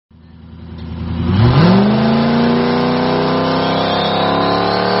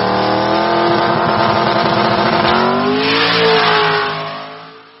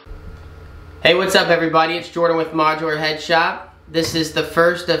Hey, what's up everybody? It's Jordan with Modular Head Shop. This is the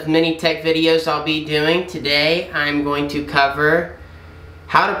first of many tech videos I'll be doing. Today I'm going to cover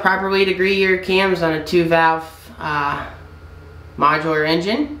how to properly degree your cams on a 2-valve modular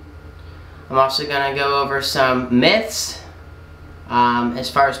engine. I'm also going to go over some myths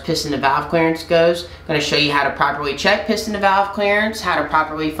as far as piston to valve clearance goes. I'm going to show you how to properly check piston to valve clearance, how to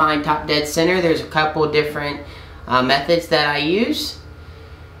properly find top dead center. There's a couple different methods that I use.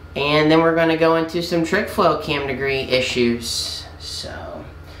 And then we're going to go into some trick flow cam degree issues. So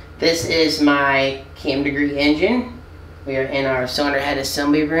this is my cam degree engine. We are in our cylinder head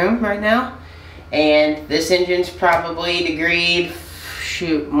assembly room right now. And this engine's probably degreed,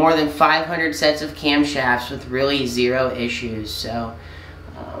 more than 500 sets of camshafts with really zero issues. So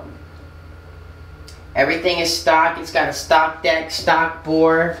everything is stock. It's got a stock deck, stock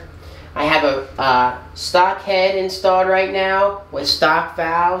bore. I have a stock head installed right now with stock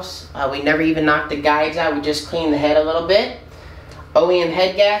valves. We never even knocked the guides out. We just cleaned the head a little bit. OEM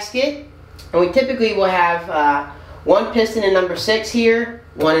head gasket. And we typically will have one piston in number 6 here,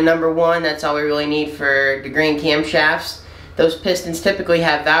 one in number 1. That's all we really need for degreeing camshafts. Those pistons typically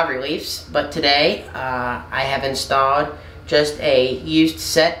have valve reliefs, but today I have installed just a used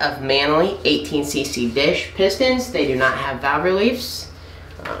set of Manley 18cc dish pistons. They do not have valve reliefs.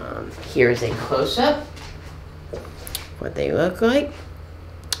 Here's a close-up what they look like.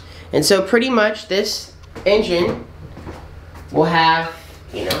 And so pretty much this engine will have,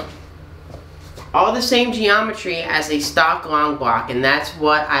 you know, all the same geometry as a stock long block, and that's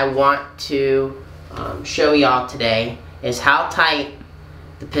what I want to show y'all today, is how tight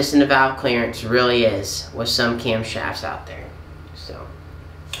the piston to valve clearance really is with some camshafts out there. So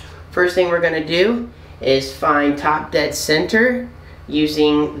first thing we're going to do is find top dead center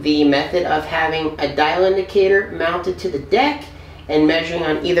using the method of having a dial indicator mounted to the deck and measuring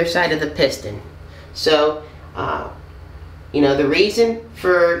on either side of the piston. So, you know, the reason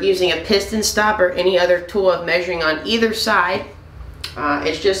for using a piston stop or any other tool of measuring on either side,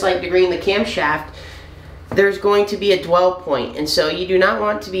 it's just like degreeing the camshaft. There's going to be a dwell point, and so you do not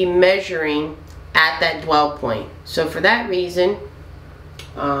want to be measuring at that dwell point. So for that reason,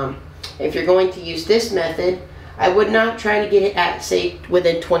 if you're going to use this method, I would not try to get it at, say,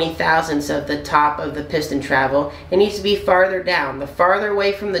 within 20 thousandths of the top of the piston travel. It needs to be farther down. The farther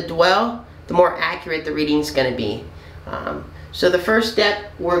away from the dwell, the more accurate the reading is going to be. So the first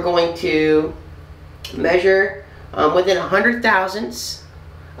step, we're going to measure within 100 thousandths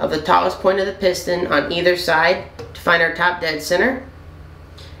of the tallest point of the piston on either side to find our top dead center.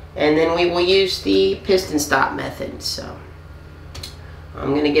 And then we will use the piston stop method. So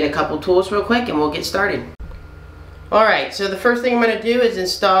I'm going to get a couple tools real quick and we'll get started. Alright, so the first thing I'm going to do is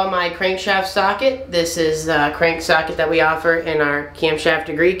install my crankshaft socket. This is the crank socket that we offer in our camshaft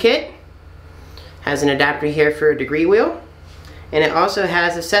degree kit. Has an adapter here for a degree wheel. And it also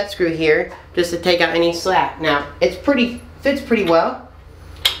has a set screw here just to take out any slack. Now, fits pretty well,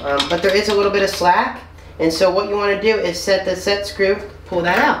 but there is a little bit of slack. And so what you want to do is set the set screw, pull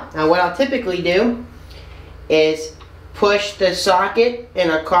that out. Now what I'll typically do is push the socket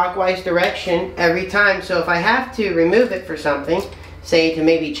in a clockwise direction every time. So if I have to remove it for something, say to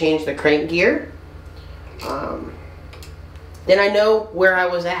maybe change the crank gear, then I know where I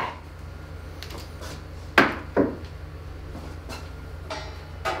was at.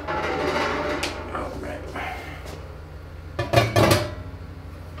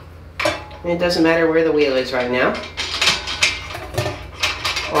 And it doesn't matter where the wheel is right now.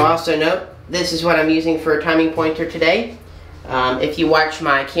 I'll also note, this is what I'm using for a timing pointer today. If you watch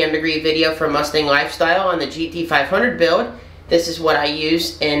my cam degree video for Mustang Lifestyle on the GT500 build, this is what I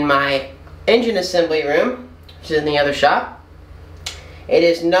use in my engine assembly room, which is in the other shop. It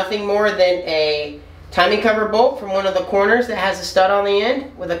is nothing more than a timing cover bolt from one of the corners that has a stud on the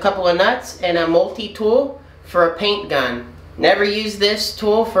end with a couple of nuts and a multi-tool for a paint gun. Never use this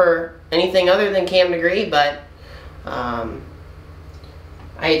tool for anything other than cam degree, but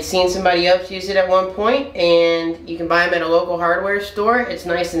I had seen somebody else use it at one point, and you can buy them at a local hardware store. It's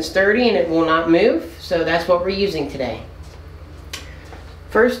nice and sturdy and it will not move, so that's what we're using today.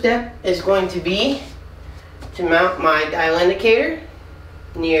 First step is going to be to mount my dial indicator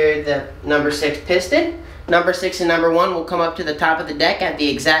near the number 6 piston. Number 6 and number 1 will come up to the top of the deck at the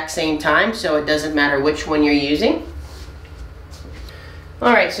exact same time, so it doesn't matter which one you're using.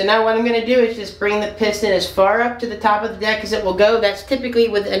 Alright, so now what I'm going to do is just bring the piston as far up to the top of the deck as it will go. That's typically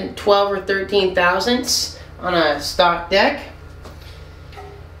within 12 or 13 thousandths on a stock deck.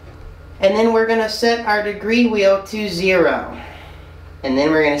 And then we're going to set our degree wheel to 0. And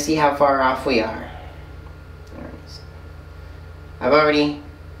then we're going to see how far off we are. I've already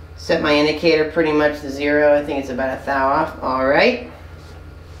Set my indicator pretty much to 0. I think it's about a thou off. Alright.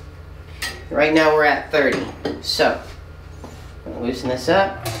 Right now we're at 30. So, I'm going to loosen this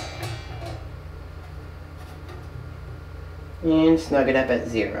up. And snug it up at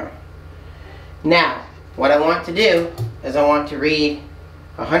 0. Now, what I want to do is I want to read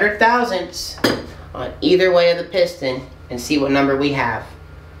 100 thousandths on either way of the piston and see what number we have.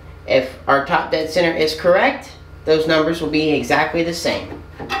 If our top dead center is correct, those numbers will be exactly the same.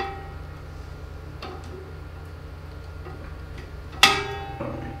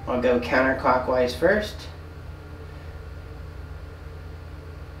 I'll go counterclockwise first.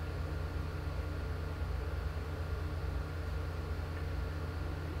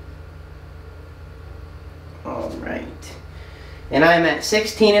 Alright. And I'm at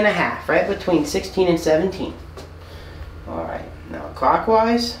 16 and a half, right between 16 and 17. Alright, now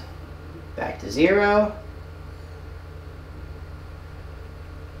clockwise, back to 0.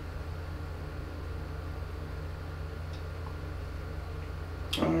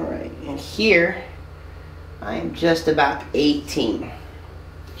 Alright, and here I'm just about 18.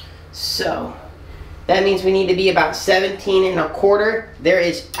 So that means we need to be about 17 and a quarter. There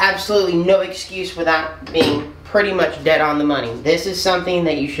is absolutely no excuse without being pretty much dead on the money. This is something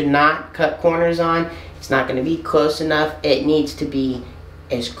that you should not cut corners on. It's not going to be close enough. It needs to be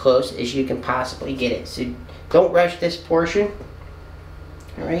as close as you can possibly get it. So don't rush this portion.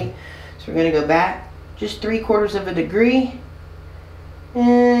 Alright, so we're going to go back just 3/4 of a degree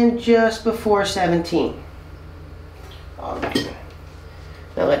and just before 17. Alright.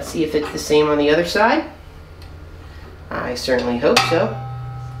 Now let's see if it's the same on the other side. I certainly hope so.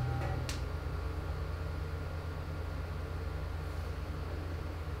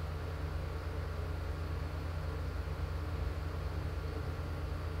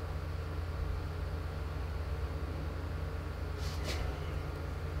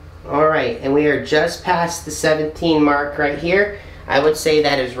 Alright, and we are just past the 17 mark right here. I would say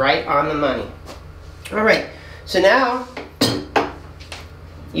that is right on the money. Alright, so now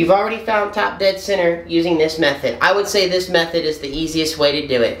you've already found top dead center using this method. I would say this method is the easiest way to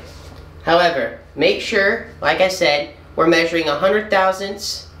do it. However, make sure, like I said, we're measuring 100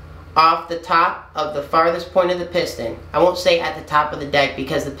 thousandths off the top of the farthest point of the piston. I won't say at the top of the deck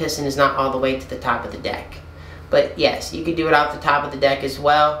because the piston is not all the way to the top of the deck. But yes, you could do it off the top of the deck as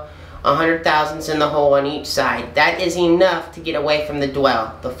well. 100 thousandths in the hole on each side. That is enough to get away from the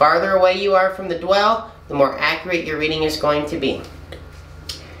dwell. The farther away you are from the dwell, the more accurate your reading is going to be.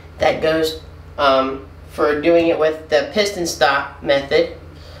 That goes for doing it with the piston stop method.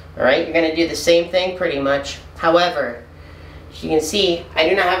 Alright, you're going to do the same thing pretty much. However, as you can see, I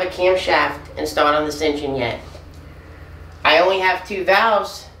do not have a camshaft installed on this engine yet. I only have 2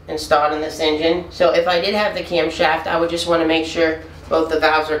 valves installed in this engine, so if I did have the camshaft, I would just want to make sure both the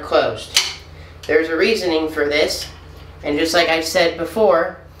valves are closed. There's a reasoning for this, and just like I said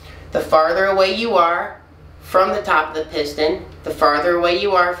before, the farther away you are from the top of the piston, the farther away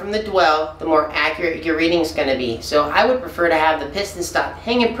you are from the dwell, the more accurate your reading is going to be. So I would prefer to have the piston stop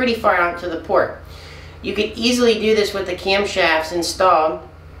hanging pretty far out to the port. You could easily do this with the camshafts installed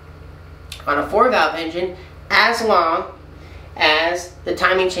on a 4-valve engine as long as the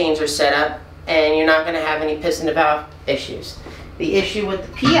timing chains are set up and you're not going to have any piston to valve issues. The issue with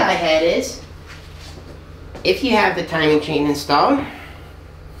the PI head is, if you have the timing chain installed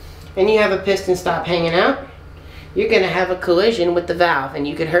and you have a piston stop hanging out, you're going to have a collision with the valve and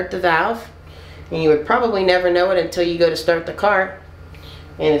you could hurt the valve and you would probably never know it until you go to start the car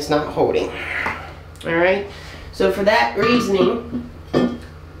and it's not holding. Alright, so for that reasoning,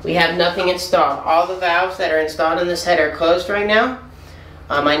 we have nothing installed. All the valves that are installed in this head are closed right now.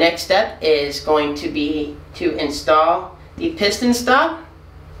 My next step is going to be to install the piston stop.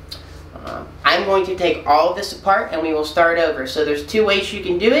 I'm going to take all of this apart and we will start over. So there's 2 ways you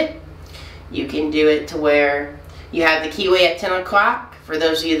can do it. You can do it to where you have the keyway at 10 o'clock. For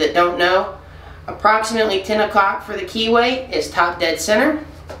those of you that don't know, approximately 10 o'clock for the keyway is top dead center.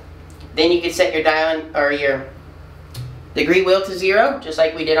 Then you can set your dial or your degree wheel to 0, just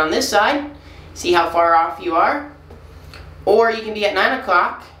like we did on this side. See how far off you are. Or you can be at 9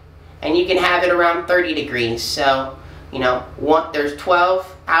 o'clock and you can have it around 30 degrees. So, you know, there's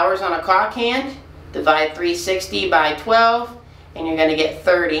 12 hours on a clock hand. Divide 360 by 12 and you're going to get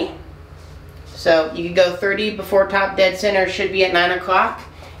 30. So you could go 30 before top dead center, should be at 9 o'clock.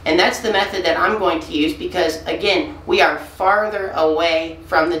 And that's the method that I'm going to use because, again, we are farther away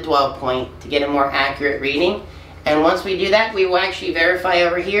from the dwell point to get a more accurate reading. And once we do that, we will actually verify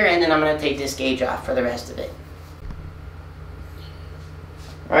over here, and then I'm going to take this gauge off for the rest of it.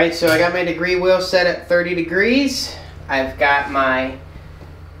 Alright, so I got my degree wheel set at 30 degrees. I've got my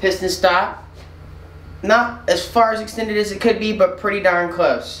piston stop. Not as far as extended as it could be, but pretty darn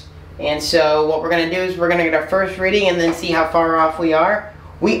close. And so what we're going to do is we're going to get our first reading and then see how far off we are.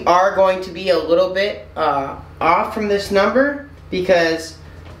 We are going to be a little bit off from this number because,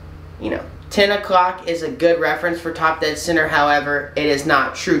 you know, 10 o'clock is a good reference for top dead center. However, it is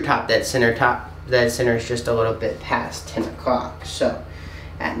not true top dead center. Top dead center is just a little bit past 10 o'clock. So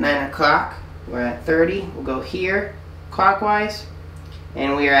at 9 o'clock, we're at 30. We'll go here clockwise.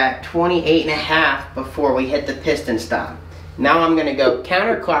 And we are at 28.5 before we hit the piston stop. Now I'm going to go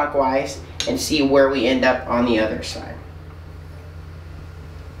counterclockwise and see where we end up on the other side.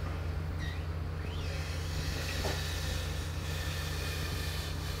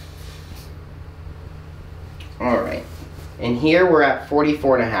 Alright, and here we're at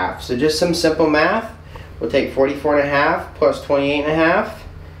 44.5. So just some simple math. We'll take 44.5 plus 28.5.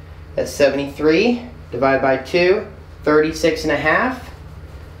 That's 73. Divide by 2, 36.5.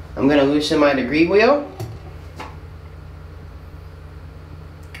 I'm going to loosen my degree wheel.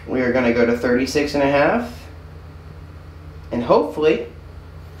 We are going to go to 36.5. And hopefully,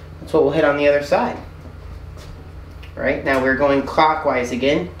 that's what we'll hit on the other side. Alright, now we're going clockwise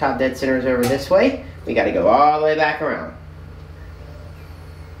again. Top dead center is over this way. We got to go all the way back around.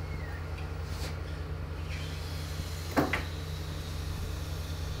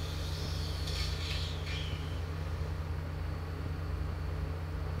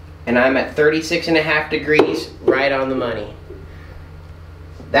 And I'm at 36.5 degrees, right on the money.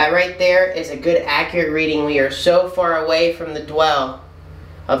 That right there is a good accurate reading. We are so far away from the dwell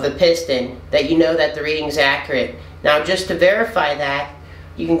of the piston that you know that the reading is accurate. Now just to verify that,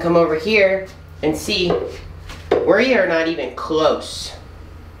 you can come over here and see we are not even close.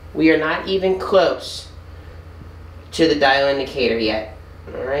 We are not even close to the dial indicator yet.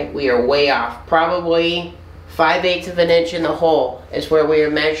 Alright, we are way off. Probably 5/8 of an inch in the hole is where we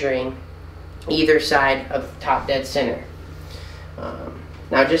are measuring either side of the top dead center.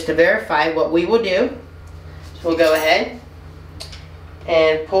 Now just to verify, what we will do is we'll go ahead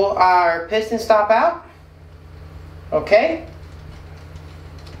and pull our piston stop out. Okay?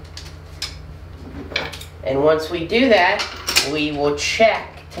 And once we do that, we will check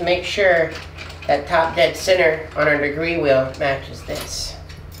to make sure that top dead center on our degree wheel matches this.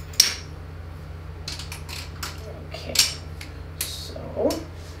 Okay, so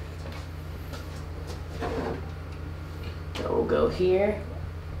we'll go here,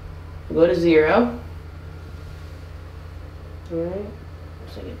 we'll go to 0. Alright,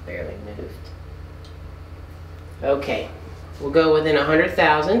 looks like it barely moved. Okay, we'll go within 100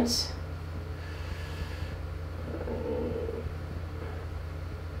 thousandths.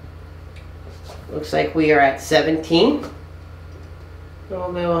 Looks like we are at 17.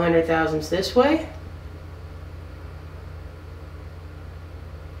 We'll go 100 thousandths this way.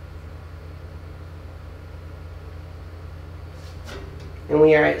 And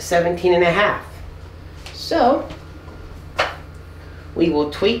we are at 17.5. So we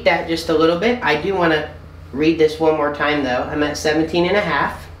will tweak that just a little bit. I do want to read this one more time though. I'm at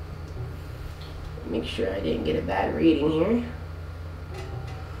 17.5. Make sure I didn't get a bad reading here.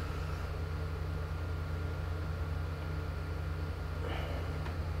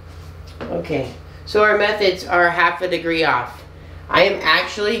 Okay, so our methods are half a degree off. I am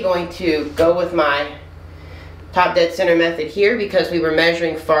actually going to go with my top dead center method here because we were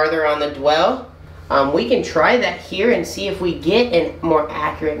measuring farther on the dwell. We can try that here and see if we get a more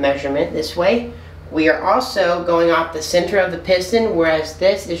accurate measurement this way. We are also going off the center of the piston, whereas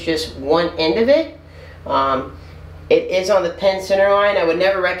this is just one end of it. It is on the pin center line. I would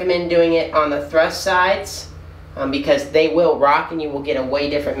never recommend doing it on the thrust sides because they will rock and you will get a way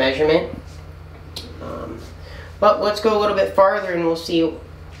different measurement. But let's go a little bit farther and we'll see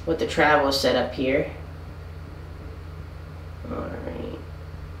what the travel is set up here. Alright.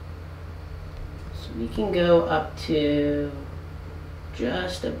 So we can go up to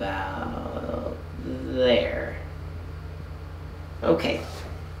just about there. Okay.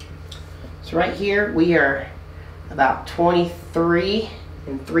 So right here we are about 23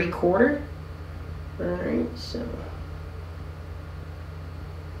 3/4. Alright, so.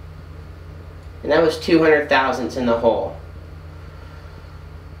 And that was 200 thousandths in the hole.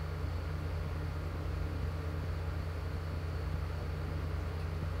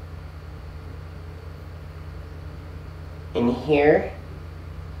 And here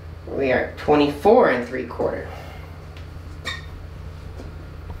we are 24 3/4.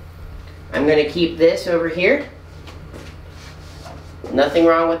 I'm going to keep this over here. Nothing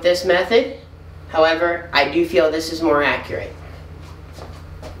wrong with this method. However, I do feel this is more accurate.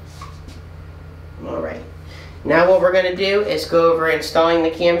 Alright. Now what we're going to do is go over installing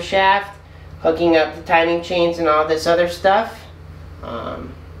the camshaft, hooking up the timing chains and all this other stuff.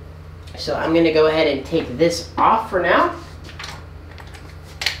 So I'm going to go ahead and take this off for now.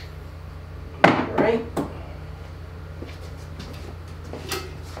 Alright.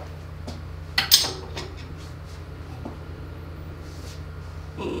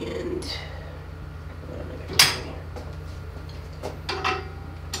 And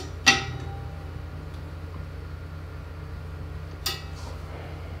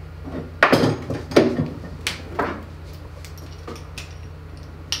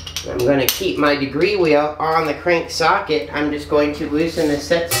I'm going to keep my degree wheel on the crank socket. I'm just going to loosen the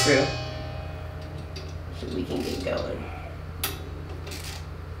set screw so we can get going.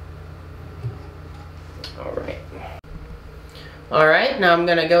 Alright, now I'm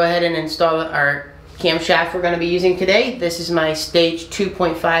going to go ahead and install our camshaft we're going to be using today. This is my stage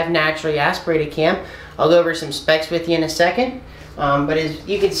 2.5 naturally aspirated cam. I'll go over some specs with you in a second. But as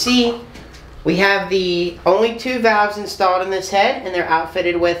you can see, we have the only 2 valves installed in this head, and they're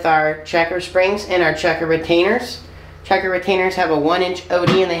outfitted with our checker springs and our checker retainers. Checker retainers have a 1-inch OD,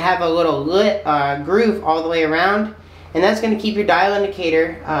 and they have a little groove all the way around, and that's going to keep your dial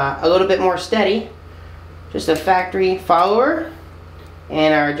indicator a little bit more steady. Just a factory follower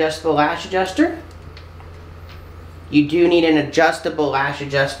and our adjustable lash adjuster. You do need an adjustable lash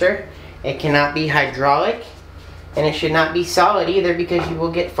adjuster. It cannot be hydraulic, and it should not be solid either, because you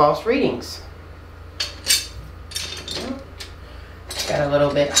will get false readings. Got a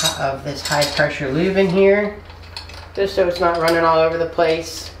little bit of this high pressure lube in here, just so it's not running all over the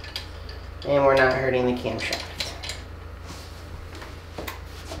place and we're not hurting the camshaft.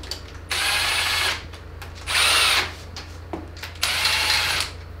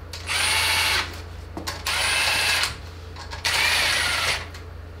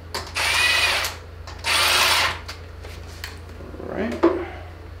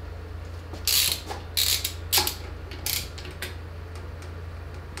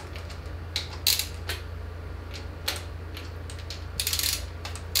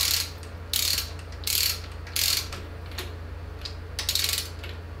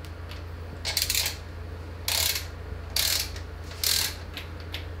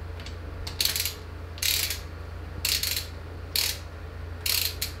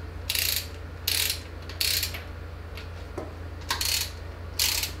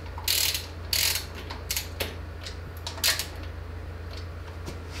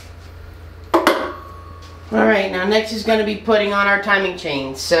 Alright, now next is going to be putting on our timing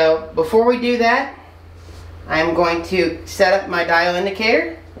chains. So before we do that, I'm going to set up my dial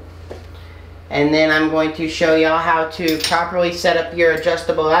indicator, and then I'm going to show y'all how to properly set up your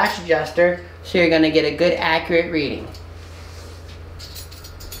adjustable lash adjuster so you're going to get a good accurate reading.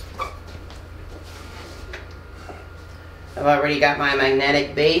 I've already got my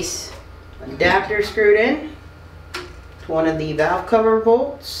magnetic base adapter screwed in to one of the valve cover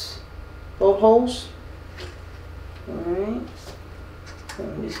bolt holes. Alright, so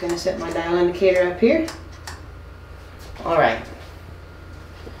I'm just going to set my dial indicator up here. Alright,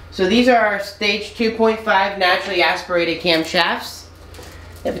 so these are our stage 2.5 naturally aspirated camshafts.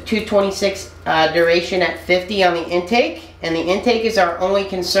 They have a 226 duration at 50 on the intake, and the intake is our only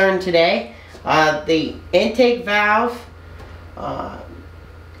concern today. The intake valve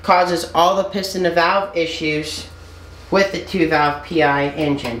causes all the piston to valve issues with the 2-valve PI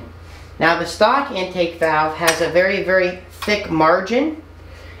engine. Now the stock intake valve has a very, very thick margin,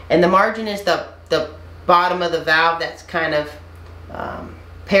 and the margin is the bottom of the valve that's kind of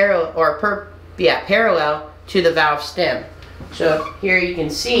parallel to the valve stem. So here you can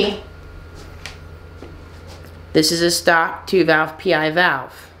see this is a stock 2-valve PI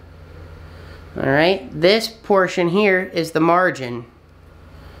valve. Alright, this portion here is the margin.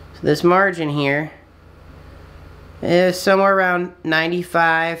 So this margin here is somewhere around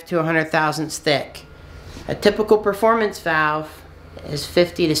 95 to 100 thousandths thick. A typical performance valve is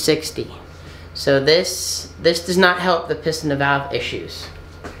 50 to 60. So this does not help the piston to valve issues.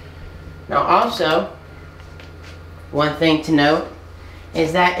 Now also, one thing to note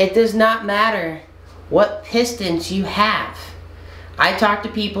is that it does not matter what pistons you have. I talk to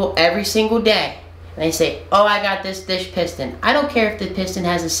people every single day, and they say, oh, I got this dish piston. I don't care if the piston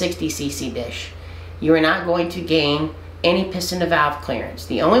has a 60cc dish. You are not going to gain any piston to valve clearance.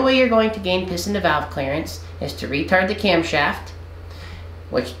 The only way you're going to gain piston to valve clearance is to retard the camshaft,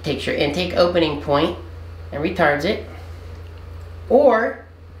 which takes your intake opening point and retards it, or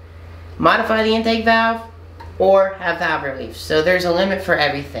modify the intake valve, or have valve relief. So there's a limit for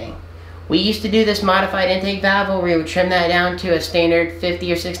everything. We used to do this modified intake valve where we would trim that down to a standard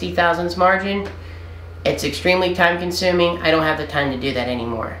 50 or 60 thousandths margin. It's extremely time consuming. I don't have the time to do that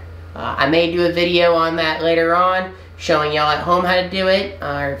anymore. I may do a video on that later on, showing y'all at home how to do it,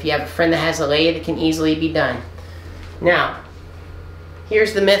 or if you have a friend that has a lathe, it can easily be done. Now,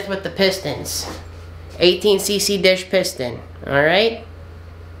 here's the myth with the pistons. 18cc dish piston, alright?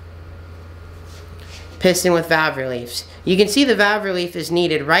 Piston with valve reliefs. You can see the valve relief is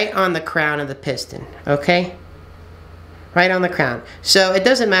needed right on the crown of the piston, okay? Right on the crown. So it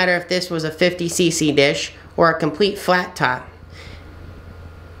doesn't matter if this was a 50cc dish or a complete flat top.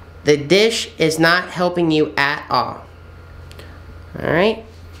 The dish is not helping you at all. Alright?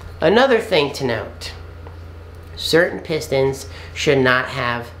 Another thing to note. Certain pistons should not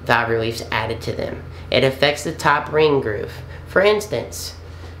have valve reliefs added to them. It affects the top ring groove. For instance,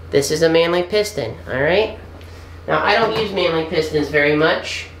 this is a Manley piston, alright? Now, I don't use Manley pistons very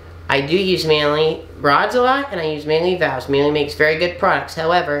much. I do use Manley rods a lot, and I use Manley valves. Manley makes very good products.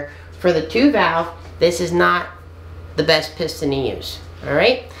 However, for the 2-valve, this is not the best piston to use,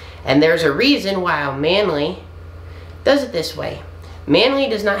 alright? And there's a reason why Manley does it this way. Manley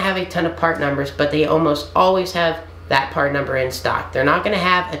does not have a ton of part numbers, but they almost always have that part number in stock. They're not going to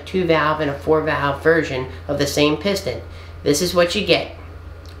have a 2-valve and a 4-valve version of the same piston. This is what you get.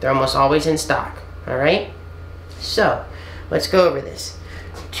 They're almost always in stock, alright? So, let's go over this.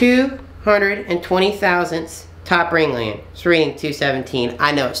 220 thousandths top ring land. It's reading 217.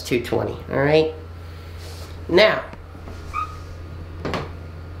 I know it's 220, alright? Now,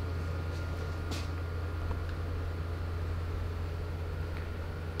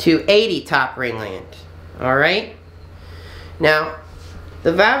 .280 top ring land, alright? Now,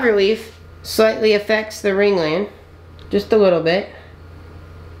 the valve relief slightly affects the ring land, just a little bit.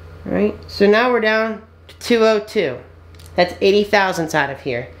 Alright, so now we're down to 202. That's 80 thousandths out of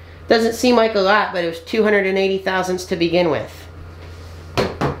here. Doesn't seem like a lot, but it was 280 thousandths to begin with.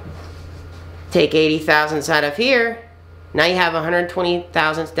 Take 80 thousandths out of here, now you have 120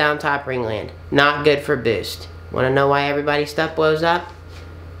 thousandths down top ring land. Not good for boost. Want to know why everybody's stuff blows up?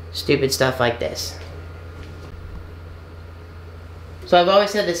 Stupid stuff like this. So I've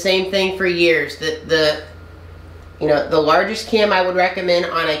always said the same thing for years. The largest cam I would recommend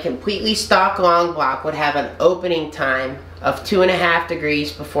on a completely stock long block would have an opening time of 2.5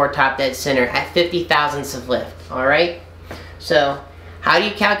 degrees before top dead center at 50 thousandths of lift. Alright? So how do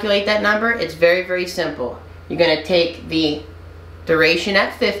you calculate that number? It's very, very simple. You're going to take the duration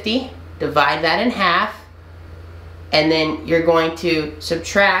at 50, divide that in half, and then you're going to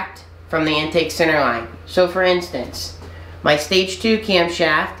subtract from the intake center line. So for instance, my stage 2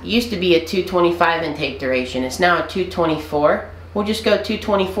 camshaft used to be a 225 intake duration. It's now a 224. We'll just go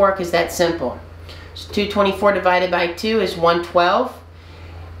 224 because that's simple. So 224 divided by 2 is 112.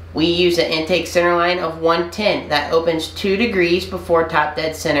 We use an intake center line of 110. That opens 2 degrees before top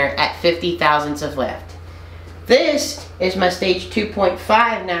dead center at 50 thousandths of lift. This is my stage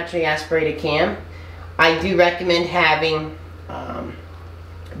 2.5 naturally aspirated cam. I do recommend having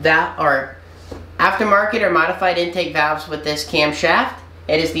aftermarket or modified intake valves with this camshaft.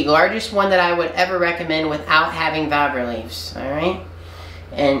 It is the largest one that I would ever recommend without having valve reliefs. Alright?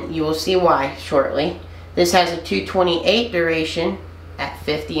 And you will see why shortly. This has a 228 duration at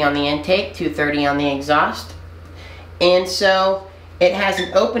 50 on the intake, 230 on the exhaust. And so it has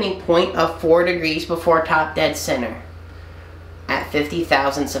an opening point of 4 degrees before top dead center at 50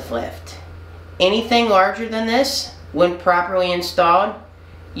 thousandths of lift. Anything larger than this, when properly installed,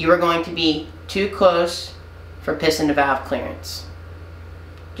 you are going to be too close for piston to valve clearance.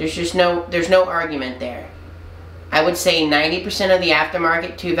 There's no argument there. I would say 90% of the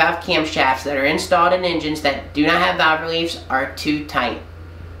aftermarket 2-valve camshafts that are installed in engines that do not have valve reliefs are too tight.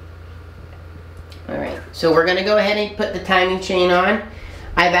 Alright, so we're going to go ahead and put the timing chain on.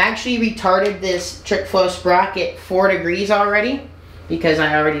 I've actually retarded this trick flow sprocket 4 degrees already, because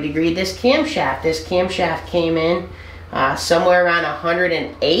I already degreed this camshaft. This camshaft came in somewhere around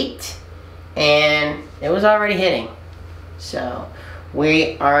 108, and it was already hitting. So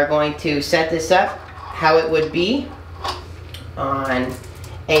we are going to set this up how it would be on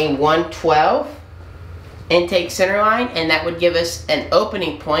a 112 intake center line, and that would give us an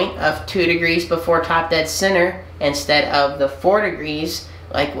opening point of 2 degrees before top dead center instead of the 4 degrees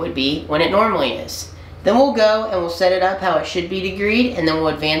like would be when it normally is. Then we'll go and we'll set it up how it should be degreed, and then we'll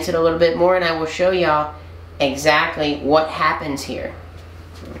advance it a little bit more, and I will show y'all exactly what happens here.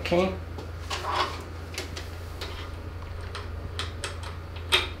 Okay?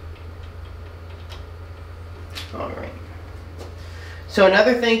 Alright. So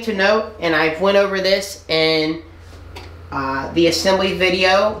another thing to note, and I've went over this in the assembly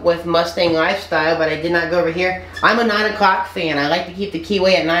video with Mustang Lifestyle, but I did not go over here. I'm a 9 o'clock fan. I like to keep the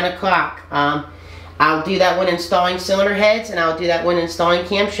keyway at 9 o'clock. I'll do that when installing cylinder heads, and I'll do that when installing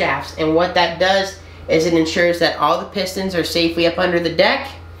camshafts. And what that does is it ensures that all the pistons are safely up under the deck.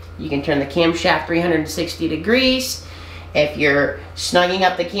 You can turn the camshaft 360 degrees. If you're snugging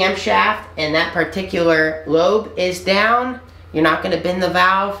up the camshaft and that particular lobe is down, you're not going to bend the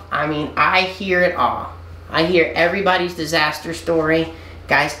valve. I mean, I hear it all. I hear everybody's disaster story.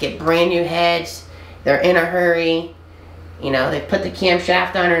 Guys get brand new heads. They're in a hurry. You know, they put the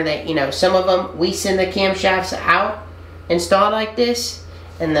camshaft on, or they, you know, some of them, we send the camshafts out installed like this,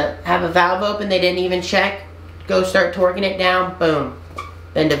 and have a valve open, they didn't even check. Go start torquing it down, boom,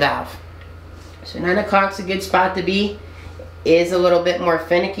 bend a valve. So 9 o'clock's a good spot to be. Is a little bit more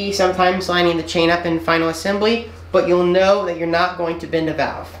finicky sometimes lining the chain up in final assembly, but you'll know that you're not going to bend a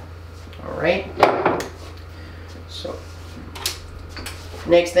valve. Alright, so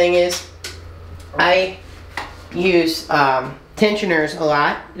next thing is I use tensioners a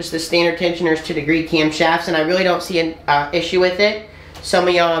lot, just the standard tensioners to degree camshafts, and I really don't see an issue with it. Some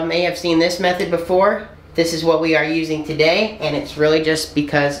of y'all may have seen this method before. This is what we are using today, and it's really just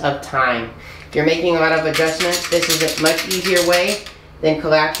because of time. If you're making a lot of adjustments, this is a much easier way than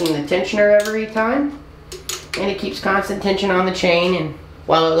collapsing the tensioner every time. And it keeps constant tension on the chain, and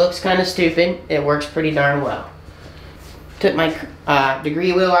while it looks kind of stupid, it works pretty darn well. Took my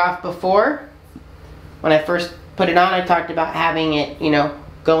degree wheel off before. When I first put it on, I talked about having it, you know,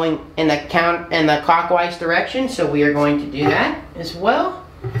 going in the clockwise direction, so we are going to do that as well.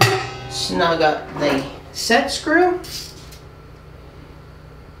 Snug up the set screw.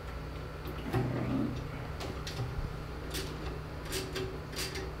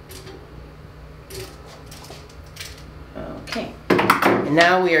 Okay, and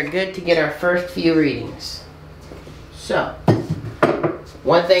now we are good to get our first few readings. So,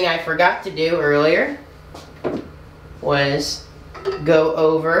 one thing I forgot to do earlier was go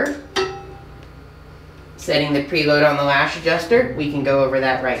over setting the preload on the lash adjuster. We can go over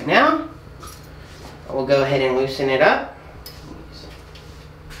that right now. We'll go ahead and loosen it up.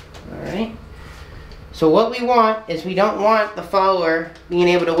 Alright. So what we want is, we don't want the follower being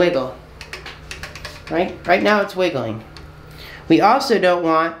able to wiggle. Right now it's wiggling. We also don't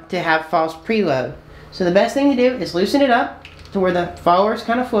want to have false preload. So the best thing to do is loosen it up to where the follower is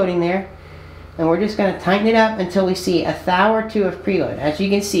kind of floating there. And we're just going to tighten it up until we see a thou or two of preload. As you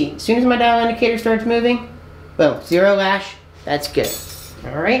can see, as soon as my dial indicator starts moving, boom, 0 lash, that's good.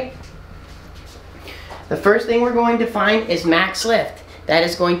 Alright. The first thing we're going to find is max lift. That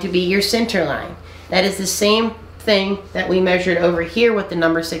is going to be your center line. That is the same thing that we measured over here with the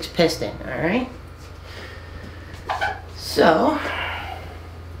number 6 piston. Alright. So,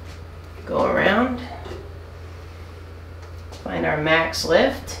 go around, find our max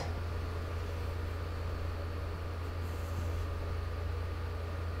lift.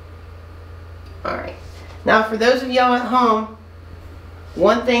 Alright, now for those of y'all at home,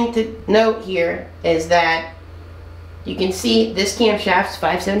 one thing to note here is that you can see this camshaft's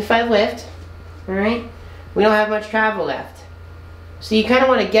 575 lift. Alright, we don't have much travel left. So you kind of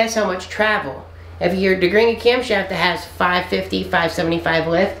want to guess how much travel. If you're degreeing a camshaft that has 550, 575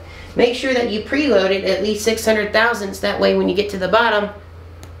 lift, make sure that you preload it at least 600 thousandths. That way when you get to the bottom,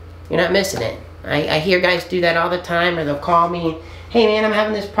 you're not missing it. I hear guys do that all the time, or they'll call me, hey man, I'm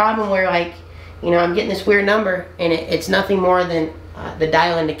having this problem where, like, you know, I'm getting this weird number, and it's nothing more than the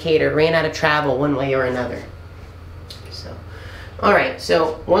dial indicator ran out of travel one way or another. So, alright,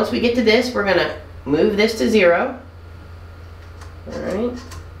 so once we get to this, we're going to move this to 0. Alright.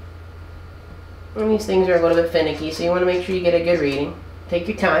 And these things are a little bit finicky, so you want to make sure you get a good reading. Take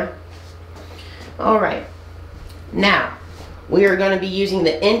your time. Alright. Now, we are going to be using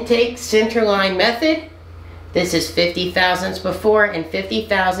the intake center line method. This is 50 thousandths before and 50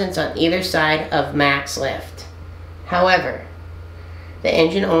 thousandths on either side of max lift. However, the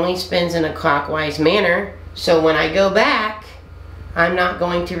engine only spins in a clockwise manner, so when I go back, I'm not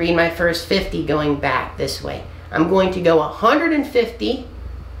going to read my first 50 going back this way. I'm going to go 150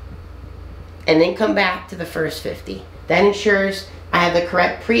 and then come back to the first 50. That ensures I have the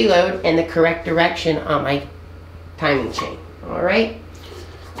correct preload and the correct direction on my timing chain. Alright?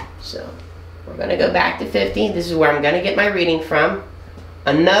 So, we're going to go back to 50. This is where I'm going to get my reading from.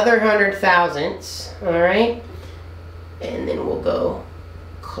 Another 100 thousandths. Alright? And then we'll go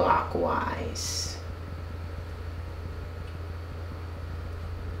clockwise.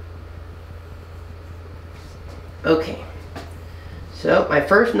 Okay. So my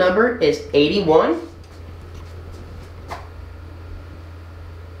first number is 81.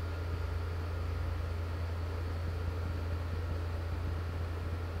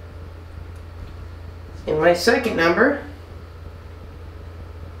 And my second number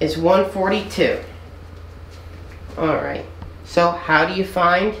is 142. Alright, so how do you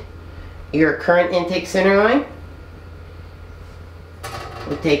find your current intake center line?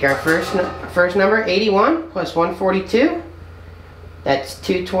 We take our first number, 81, plus 142. That's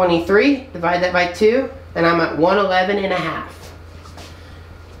 223. Divide that by 2, and I'm at 111.5.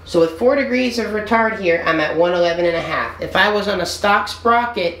 So with 4 degrees of retard here, I'm at 111.5. If I was on a stock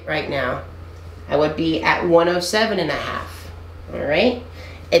sprocket right now, I would be at 107.5. Alright?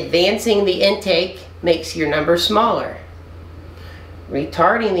 Advancing the intake makes your number smaller.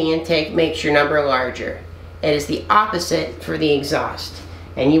 Retarding the intake makes your number larger. It is the opposite for the exhaust.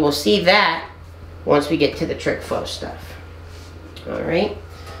 And you will see that once we get to the trick flow stuff. Alright?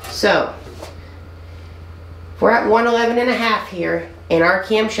 So, if we're at 111.5 here, and our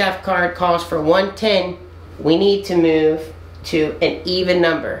camshaft card calls for 110, we need to move to an even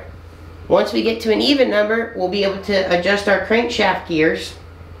number. Once we get to an even number, we'll be able to adjust our crankshaft gears,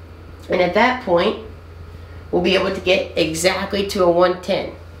 and at that point, we'll be able to get exactly to a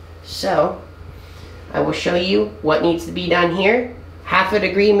 110. So, I will show you what needs to be done here. Half a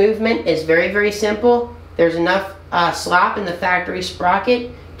degree movement is very, very simple. There's enough slop in the factory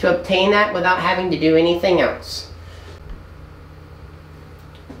sprocket to obtain that without having to do anything else.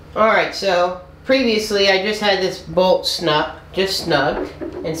 Alright, so previously I just had this bolt just snugged,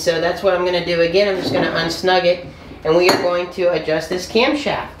 and so that's what I'm going to do again. I'm just going to unsnug it, and we are going to adjust this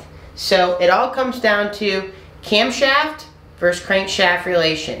camshaft. So it all comes down to camshaft versus crankshaft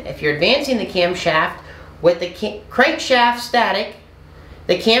relation. If you're advancing the camshaft with the crankshaft static,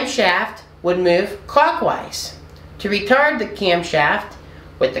 the camshaft would move clockwise. To retard the camshaft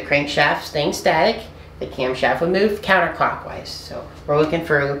with the crankshaft staying static, the camshaft would move counterclockwise. So we're looking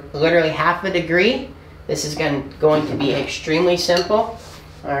for literally half a degree. This is going to be extremely simple.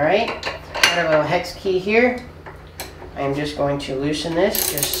 Alright, got our little hex key here. I am just going to loosen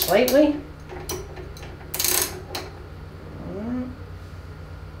this just slightly.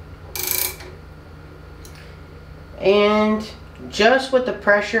 And just with the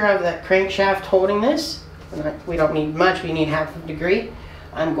pressure of the crankshaft holding this, we don't need much, we need half a degree,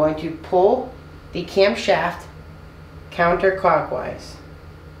 I'm going to pull the camshaft counterclockwise,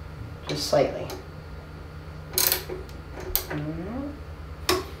 just slightly.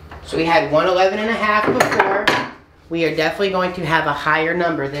 So we had 111.5 before. We are definitely going to have a higher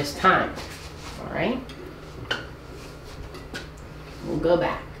number this time. Alright? We'll go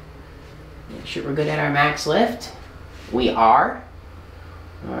back. Make sure we're good at our max lift. We are.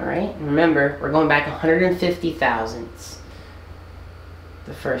 Alright, remember, we're going back 150 thousandths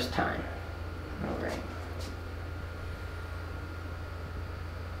the first time. Alright.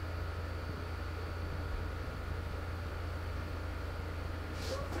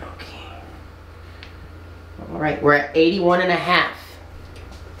 Okay. Alright, we're at 81.5.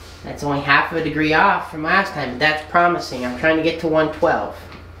 That's only half of a degree off from last time, but that's promising. I'm trying to get to 112.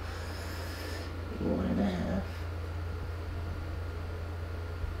 81.5.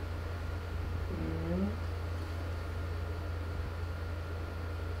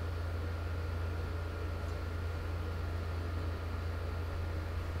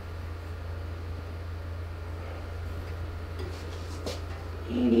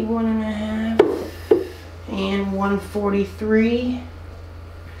 81.5 and 143.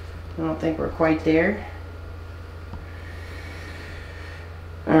 I don't think we're quite there.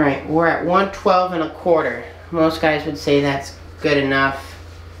 Alright, we're at 112.25. Most guys would say that's good enough.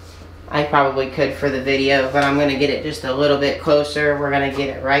 I probably could for the video, but I'm going to get it just a little bit closer. We're going to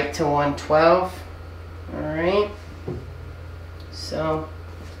get it right to 112. Alright. So,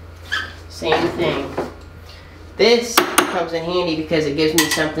 same thing. This comes in handy because it gives me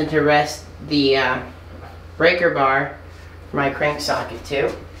something to rest the breaker bar for my crank socket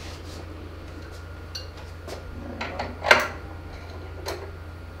too.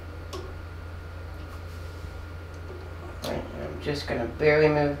 Right, I'm just going to barely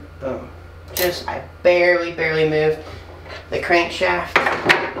move, boom. I barely move the crankshaft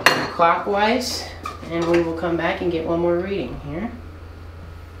clockwise, and we will come back and get one more reading here.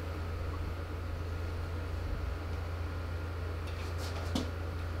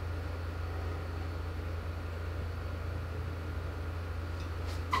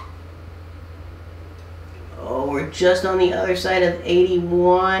 Just on the other side of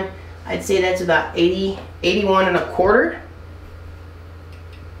 81. I'd say that's about 81.25.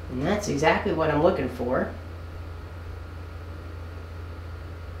 And that's exactly what I'm looking for.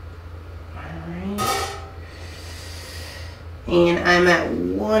 Alright. And I'm at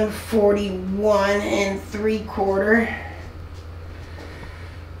 141.75.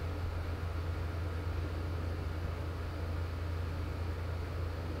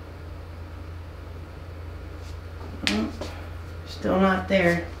 Still not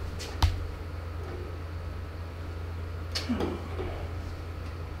there.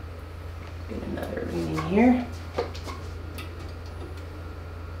 Get another reading here.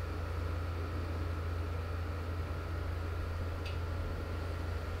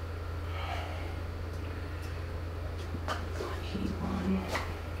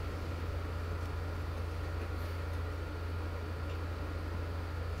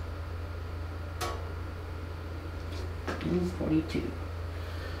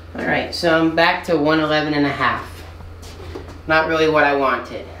 Alright, so I'm back to 111 and a half. Not really what I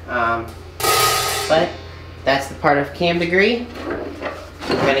wanted. But that's the part of cam degree.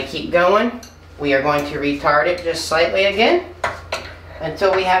 So we're going to keep going. We are going to retard it just slightly again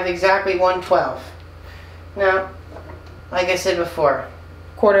until we have exactly 112. Now, like I said before,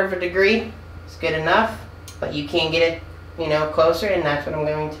 1/4 of a degree is good enough, but you can get it, you know, closer, and that's what I'm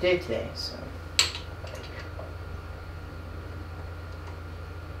going to do today. So.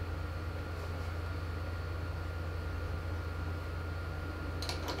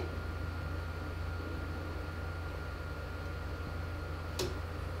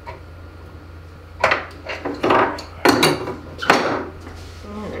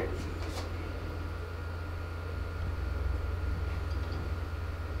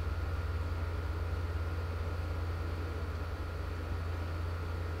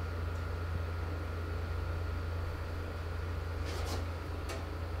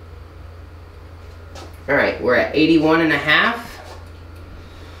 Alright, we're at 81 and a half.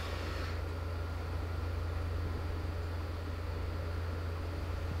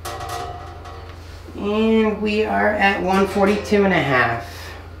 And we are at 142 and a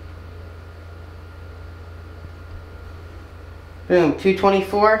half. Boom,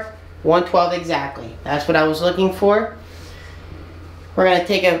 224, 112 exactly. That's what I was looking for. We're going to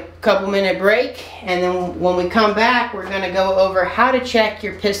take a couple minute break, and then when we come back, we're going to go over how to check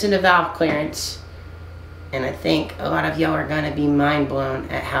your piston to valve clearance. And I think a lot of y'all are going to be mind blown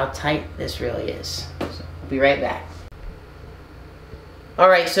at how tight this really is. So we'll be right back.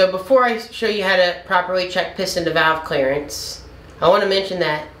 Alright, so before I show you how to properly check piston to valve clearance, I want to mention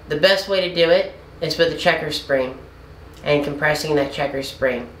that the best way to do it is with the checker spring and compressing that checker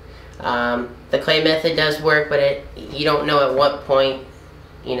spring. The clay method does work, but you don't know at what point,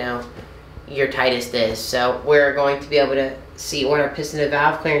 you know, your tightest is. So we're going to be able to see what our piston to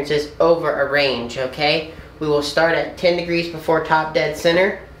valve clearance is over a range, okay? We will start at 10 degrees before top dead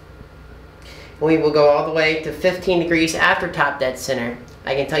center. We will go all the way to 15 degrees after top dead center.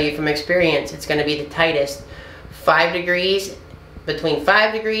 I can tell you from experience, it's going to be the tightest 5 degrees, between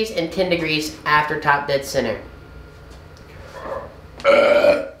 5 degrees and 10 degrees after top dead center.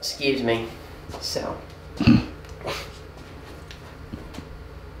 Excuse me. So.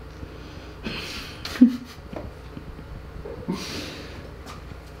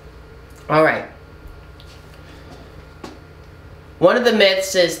 All right. One of the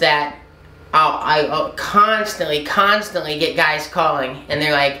myths is that I constantly get guys calling, and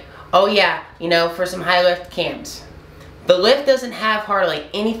they're like, oh yeah, you know, for some high lift cams. The lift doesn't have hardly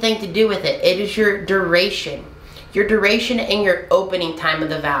anything to do with it. It is your duration. Your duration and your opening time of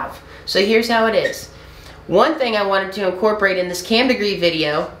the valve. So here's how it is. One thing I wanted to incorporate in this cam degree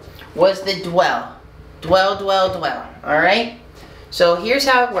video was the dwell. Dwell. Alright? So here's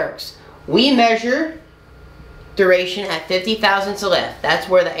how it works. We measure duration at 50 thousandths of lift. That's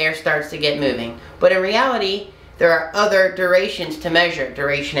where the air starts to get moving. But in reality, there are other durations to measure.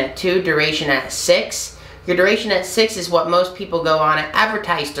 Duration at 2, duration at 6. Your duration at 6 is what most people go on at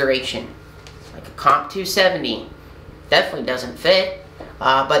advertised duration. Like a Comp 270. Definitely doesn't fit.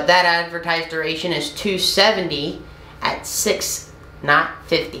 But that advertised duration is 270 at 6, not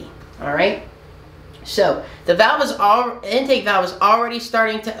 50. Alright? So the valve is intake valve is already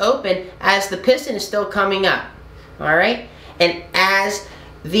starting to open as the piston is still coming up. Alright? And as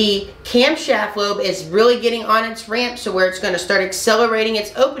the camshaft lobe is really getting on its ramp, so where it's going to start accelerating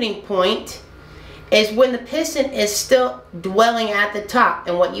its opening point, is when the piston is still dwelling at the top.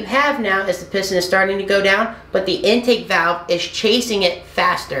 And what you have now is the piston is starting to go down, but the intake valve is chasing it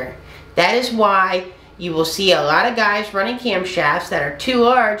faster. That is why you will see a lot of guys running camshafts that are too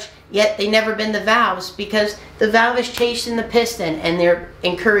large, yet they never bend the valves, because the valve is chasing the piston and they're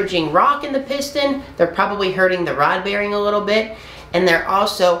encouraging rock in the piston. They're probably hurting the rod bearing a little bit, and they're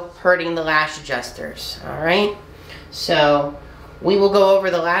also hurting the lash adjusters. Alright? So we will go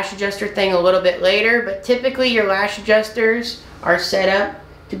over the lash adjuster thing a little bit later, but typically your lash adjusters are set up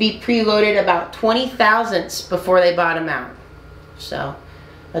to be preloaded about 20 thousandths before they bottom out. So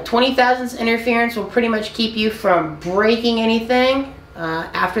a 20 thousandths interference will pretty much keep you from breaking anything.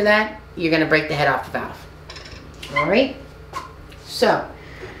 After that, you're going to break the head off the valve. Alright? So,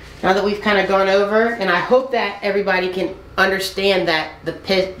 now that we've kind of gone over, and I hope that everybody can understand that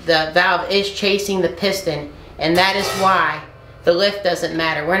the valve is chasing the piston, and that is why the lift doesn't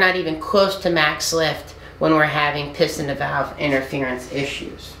matter. We're not even close to max lift when we're having piston to valve interference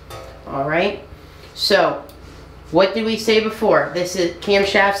issues. Alright, so what did we say before? This is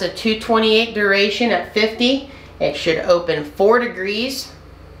camshaft's a 228 duration at 50. It should open 4 degrees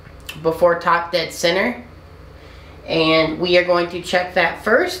before top dead center. And we are going to check that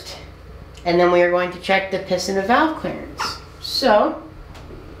first, and then we are going to check the piston to valve clearance. So,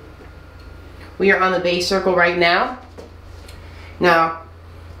 we are on the base circle right now. Now,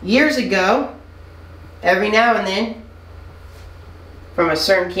 years ago, every now and then, from a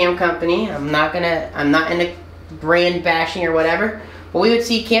certain cam company, I'm not into brand bashing or whatever, but we would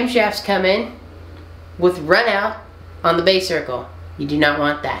see camshafts come in with run out on the base circle. You do not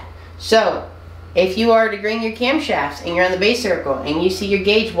want that. So, if you are degreeing your camshafts and you're on the base circle and you see your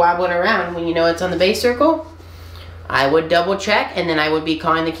gauge wobbling around when you know it's on the base circle, I would double check, and then I would be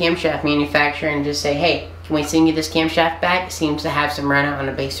calling the camshaft manufacturer and just say, hey, can we send you this camshaft back? It seems to have some run out on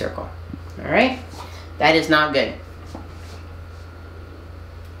the base circle. Alright? That is not good.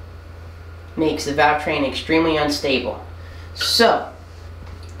 Makes the valve train extremely unstable. So,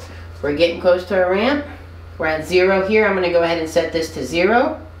 we're getting close to our ramp. We're at 0 here. I'm going to go ahead and set this to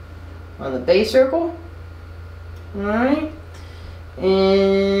 0 on the base circle. Alright.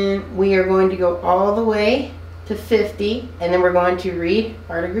 And we are going to go all the way to 50, and then we're going to read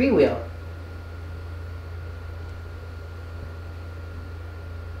our degree wheel.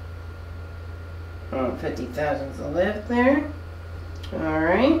 Oh, 50 thousandths of lift there.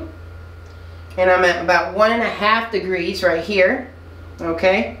 Alright. And I'm at about 1.5 degrees right here.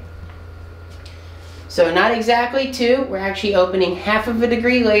 Okay. So not exactly 2. We're actually opening half of a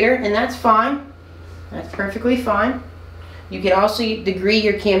degree later, and that's fine. That's perfectly fine. You can also degree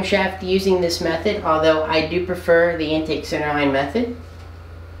your camshaft using this method, although I do prefer the intake centerline method.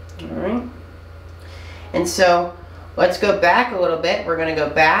 Alright. And so let's go back a little bit. We're going to go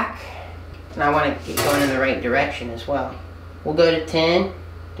back, and I want to get going in the right direction as well. We'll go to 10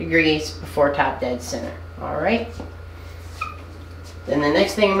 degrees before top dead center. Alright. Then the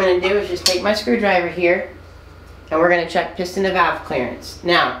next thing I'm going to do is just take my screwdriver here, and we're going to check piston to valve clearance.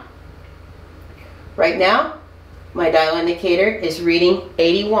 Now, right now, my dial indicator is reading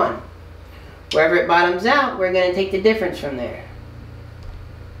 81. Wherever it bottoms out, we're going to take the difference from there.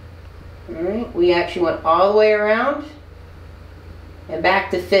 Alright, we actually went all the way around and back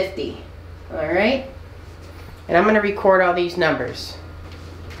to 50. Alright, and I'm going to record all these numbers.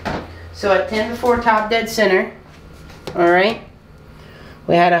 So at 10 before top dead center, alright,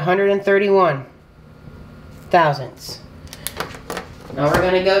 we had 131 thousandths. Now we're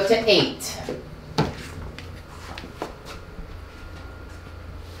going to go to 8.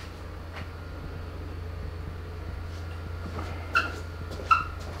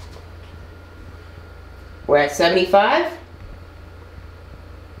 We're at 75.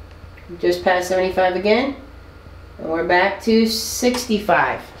 Just past 75 again. And we're back to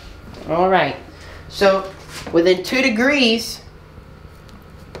 65. Alright. So within 2 degrees,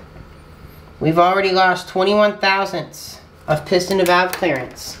 we've already lost 21 thousandths of piston to valve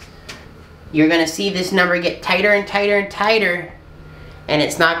clearance. You're going to see this number get tighter and tighter and tighter, and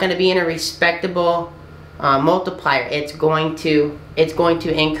it's not going to be in a respectable multiplier. It's going to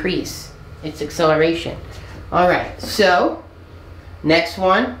increase its acceleration. Alright, so next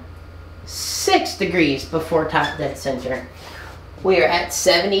one, 6 degrees before top dead center. We are at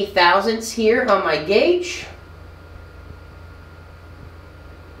 70 thousandths here on my gauge.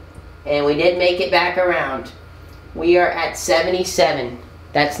 And we did make it back around. We are at 77.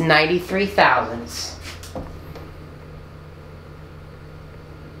 That's 93 thousandths.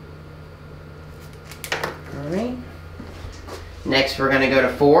 Alright. Next we're going to go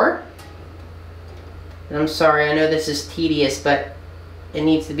to 4. And I'm sorry, I know this is tedious, but it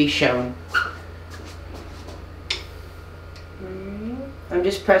needs to be shown. I'm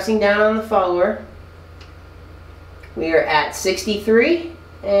just pressing down on the follower. We are at 63,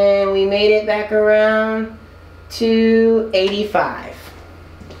 and we made it back around to 85.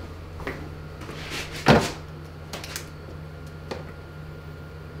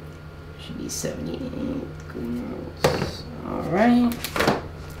 Should be 78. Alright.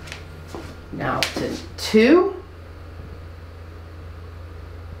 Now to 2.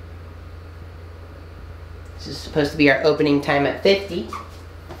 This is supposed to be our opening time at 50.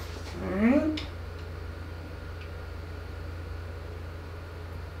 Alright.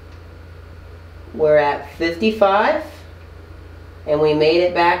 We're at 55. And we made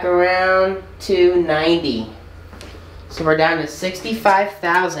it back around to 90. So So we're down to 65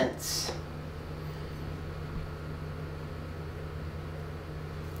 thousandths.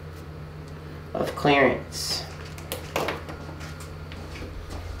 Of clearance.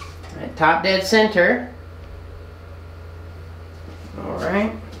 At top dead center.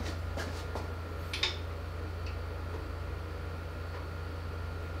 Alright.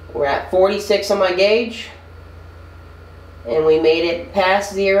 We're at 46 on my gauge. And we made it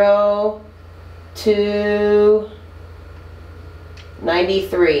past 0 to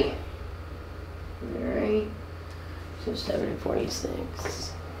 93. Alright. So 7 and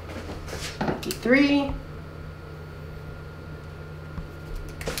 46. 53.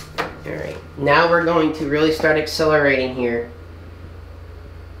 Alright. Now we're going to really start accelerating here.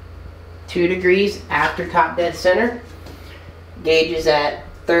 2 degrees after top dead center. Gauge is at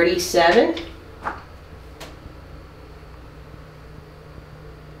 37.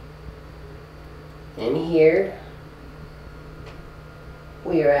 And here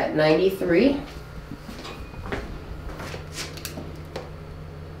we are at 93.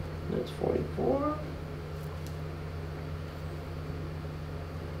 That's 44.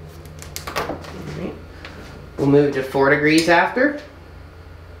 All right. We'll move to 4 degrees after.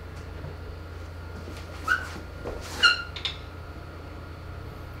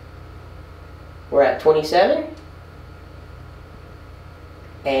 We're at 27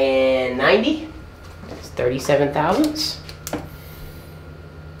 and 90. That's 37 thousandths.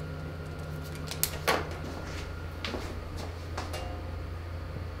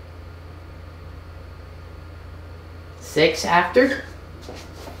 Six after.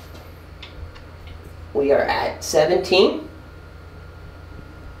 We are at 17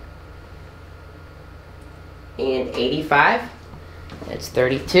 and 85. That's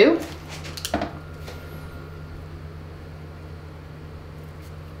 32.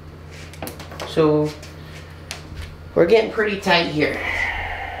 So we're getting pretty tight here.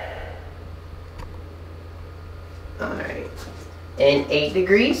 Alright. And 8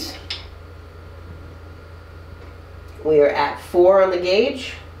 degrees. We are at 4 on the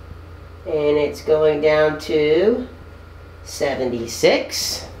gauge. And it's going down to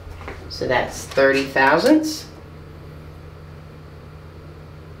 76. So that's 30 thousandths.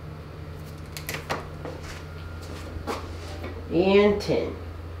 And 10.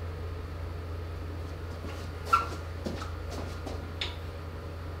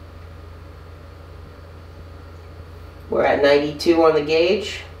 We're at 92 on the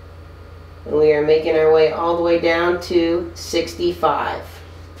gauge, and we are making our way all the way down to 65.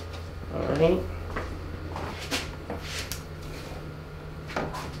 All right.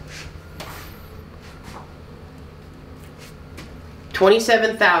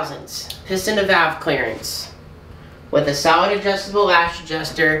 $27 thousandths piston to valve clearance with a solid adjustable lash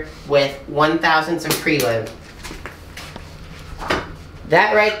adjuster with 1/1000th of preload.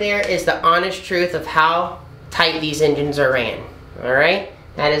 That right there is the honest truth of how tight these engines are ran. Alright?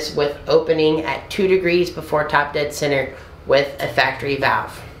 That is with opening at 2 degrees before top dead center with a factory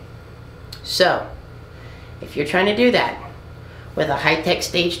valve. So, if you're trying to do that with a high-tech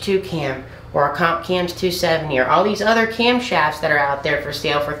stage 2 cam or a comp cams 270 or all these other camshafts that are out there for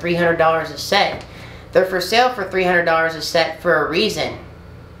sale for $300 a set, they're for sale for $300 a set for a reason.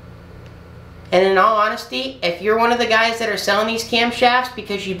 And in all honesty, if you're one of the guys that are selling these camshafts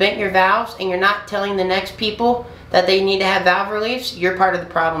because you bent your valves and you're not telling the next people that they need to have valve reliefs, you're part of the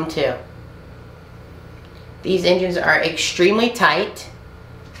problem too. These engines are extremely tight,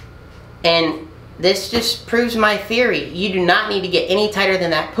 and this just proves my theory. You do not need to get any tighter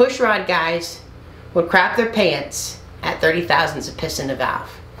than that. Push rod guys would crap their pants at 30 thousandths of piston to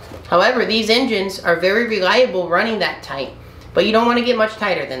valve. However, these engines are very reliable running that tight, but you don't want to get much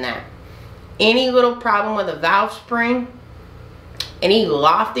tighter than that. Any little problem with a valve spring, any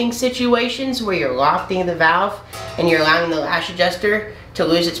lofting situations where you're lofting the valve and you're allowing the lash adjuster to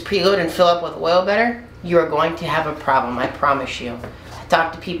lose its preload and fill up with oil better, you are going to have a problem, I promise you. I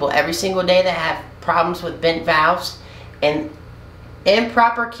talk to people every single day that have problems with bent valves, and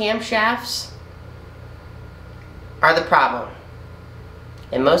improper camshafts are the problem.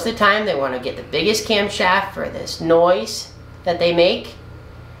 And most of the time they want to get the biggest camshaft for this noise that they make,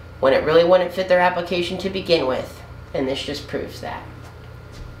 when it really wouldn't fit their application to begin with. And this just proves that.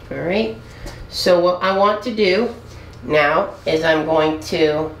 Alright, so what I want to do now is I'm going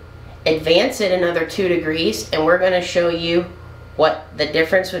to advance it another 2 degrees, and we're going to show you what the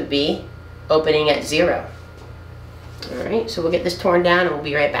difference would be opening at 0. Alright, so we'll get this torn down and we'll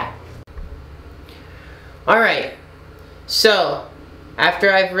be right back. Alright, so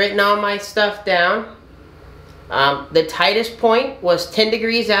after I've written all my stuff down, the tightest point was 10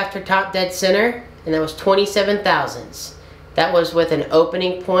 degrees after top dead center, and that was 27 thousandths. That was with an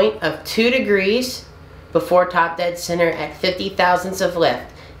opening point of 2 degrees before top dead center at 50 thousandths of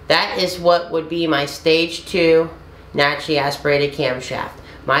lift. That is what would be my stage 2 naturally aspirated camshaft.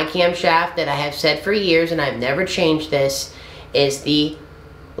 My camshaft that I have said for years, and I've never changed this, is the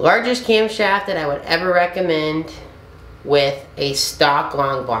largest camshaft that I would ever recommend with a stock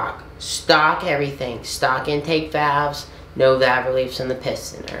long block. Stock everything. Stock intake valves, no valve reliefs in the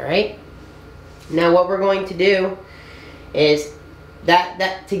piston, alright? Now what we're going to do is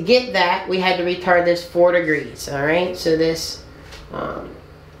that to get that, we had to retard this 4 degrees, alright? So this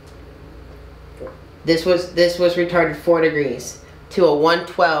was retarded 4 degrees to a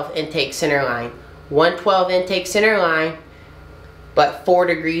 112 intake center line. 112 intake center line, but 4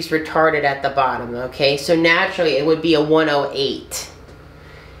 degrees retarded at the bottom, okay? So naturally it would be a 108.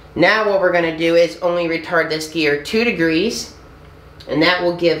 Now what we're going to do is only retard this gear 2 degrees, and that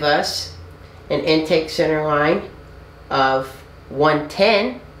will give us an intake center line of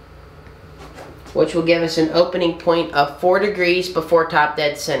 110, which will give us an opening point of 4 degrees before top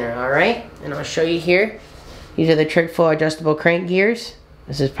dead center, alright? And I'll show you here. These are the trick full adjustable crank gears.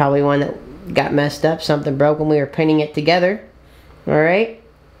 This is probably one that got messed up. Something broke when we were pinning it together. Alright?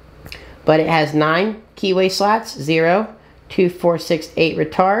 But it has 9 keyway slots, 0, 2, 4, 6, 8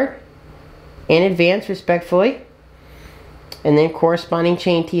 retard, and advance respectfully. And then corresponding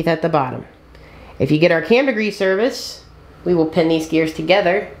chain teeth at the bottom. If you get our cam degree service, we will pin these gears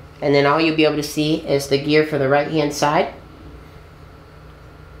together, and then all you'll be able to see is the gear for the right hand side.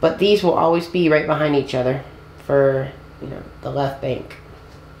 But these will always be right behind each other for, you know, the left bank.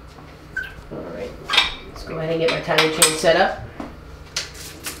 Alright, let's go ahead and get my timing chain set up.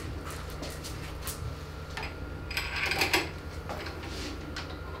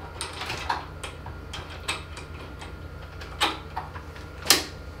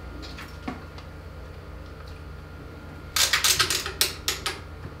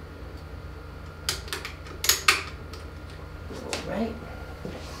 Alright.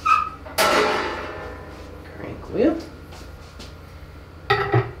 Crank wheel.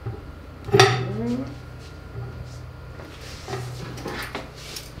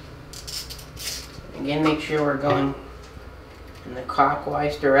 Again, make sure we're going in the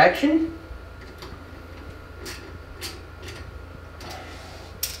clockwise direction.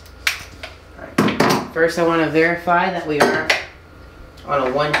 Alright. First, I want to verify that we are on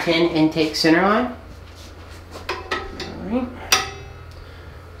a 110 intake center line. Alright.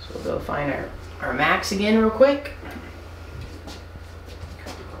 So we'll go find our max again real quick.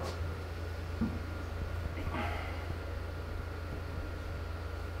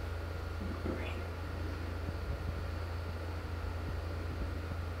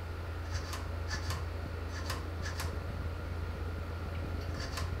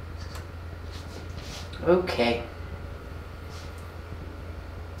 Okay.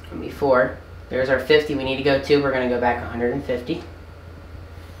 And before, there's our 50 we need to go to. We're going to go back 150. All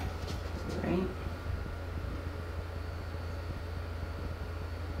right.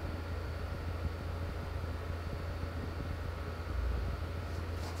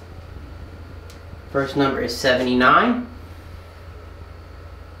 First number is 79.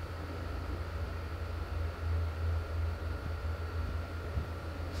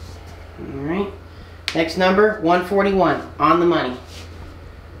 All right. Next number, 141, on the money.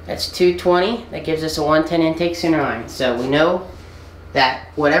 That's 220. That gives us a 110 intake center line. So we know that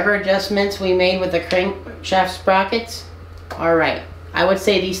whatever adjustments we made with the crankshaft sprockets are right. I would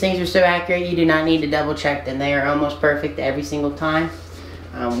say these things are so accurate you do not need to double check them. They are almost perfect every single time.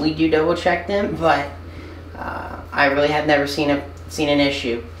 We do double check them, but I really have never seen an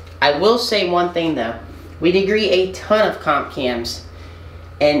issue. I will say one thing though. We degree a ton of comp cams,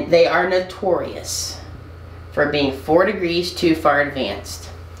 and they are notorious for being 4 degrees too far advanced.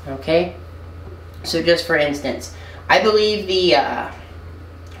 Okay? So just for instance, I believe the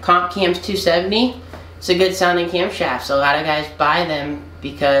Comp Cams 270 is a good sounding camshaft. So a lot of guys buy them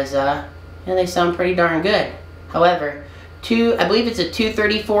because they sound pretty darn good. However, I believe it's a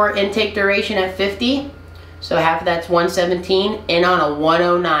 234 intake duration at 50. So half of that's 117, and on a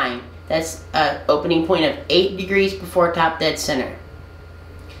 109. That's an opening point of 8 degrees before top dead center.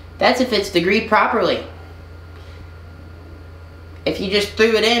 That's if it's degreed properly. If you just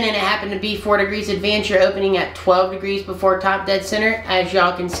threw it in and it happened to be 4 degrees advanced, you're opening at 12 degrees before top dead center. As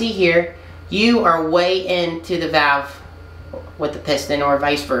y'all can see here, you are way into the valve with the piston, or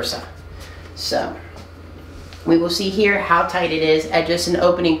vice versa. So we will see here how tight it is at just an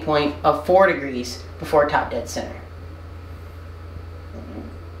opening point of 4 degrees before top dead center.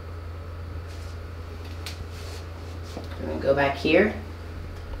 I'm going to go back here.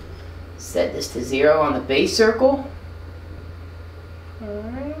 Set this to 0 on the base circle.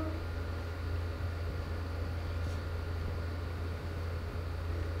 Alright.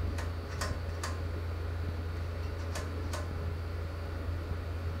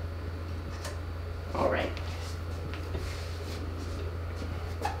 Alright.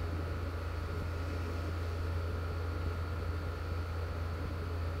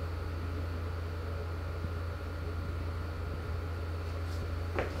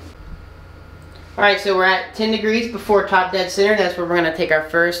 Alright, so we're at 10 degrees before top dead center. That's where we're going to take our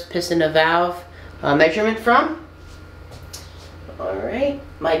first piston to valve measurement from. Alright,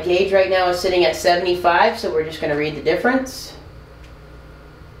 my gauge right now is sitting at 75, so we're just going to read the difference.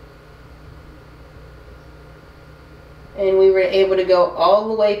 And we were able to go all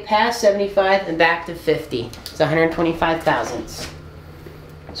the way past 75 and back to 50. It's 125 thousandths.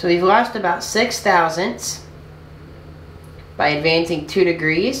 So we've lost about 6 thousandths by advancing 2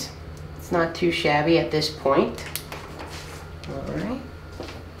 degrees. It's not too shabby at this point. Alright.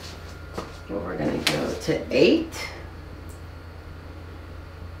 We're going to go to 8.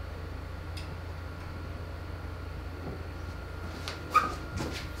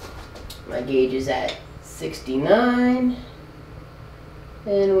 My gauge is at 69.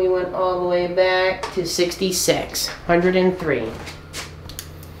 And we went all the way back to 66. 103.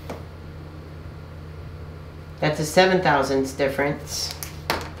 That's a 7 thousandths difference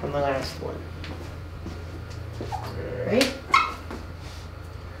from the last one. Alright.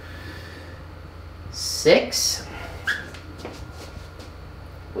 6.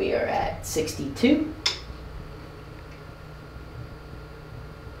 We are at 62.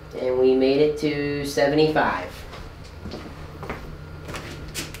 And we made it to 75.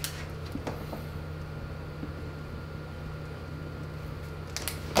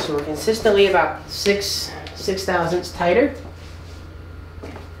 So we're consistently about 6 thousandths tighter.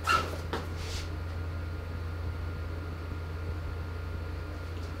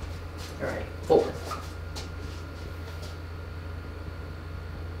 Alright, 4.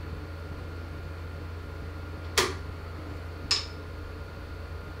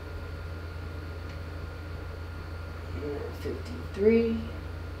 And 53.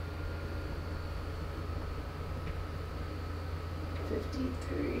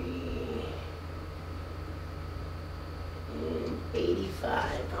 53. And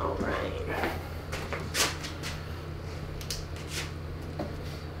 85. All right.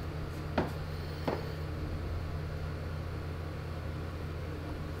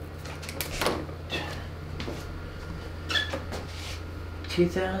 Two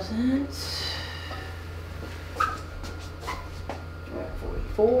thousandths.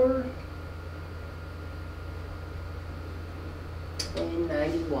 44. And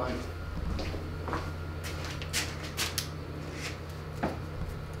 91.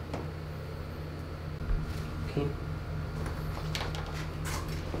 Okay.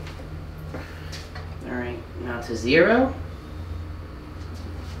 All right, now to 0.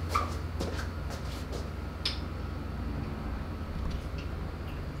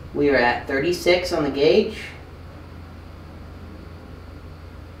 We are at 36 on the gauge.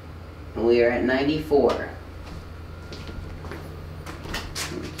 And we are at 94.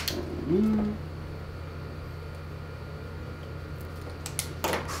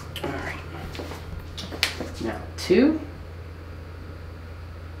 Alright. Now 2.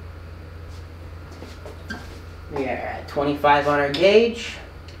 We are at 25 on our gauge.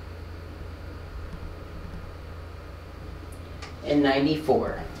 And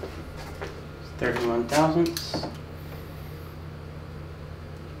 94. 31 thousandths.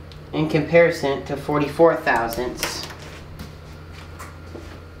 In comparison to 44 thousandths.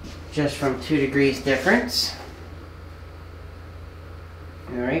 Just from 2 degrees difference.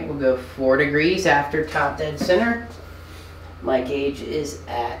 Alright, we'll go 4 degrees after top dead center. My gauge is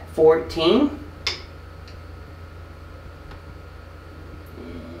at 14.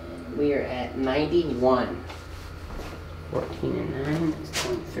 And we are at 91. 14 and 9, that's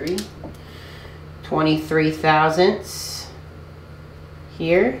 23. 23 thousandths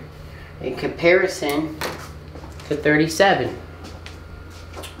here in comparison to 37.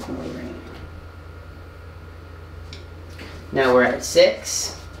 Now we're at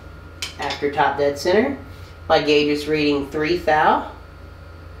 6 after top dead center. My gauge is reading 3 thou.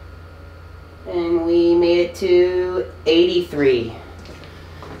 And we made it to 83.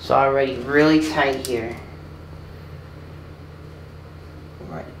 So already really tight here.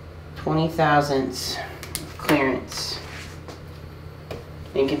 We're at 20 thousandths clearance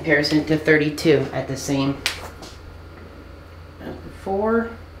in comparison to 32 at the same as before.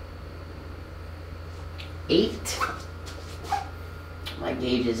 8. My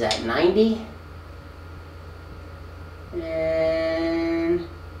gauge is at 90. And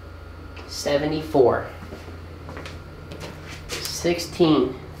 74.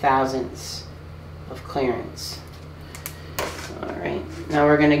 16 thousandths of clearance. Alright, now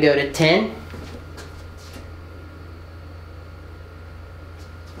we're going to go to 10.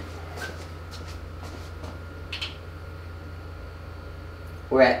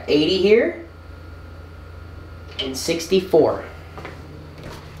 We're at 80 here and 64.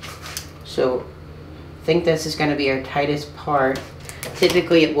 So I think this is going to be our tightest part.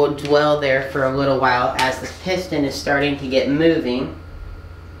 Typically it will dwell there for a little while as the piston is starting to get moving.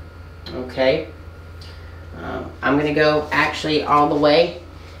 Okay. I'm going to go actually all the way.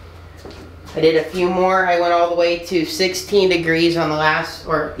 I did a few more. I went all the way to 16 degrees on the last,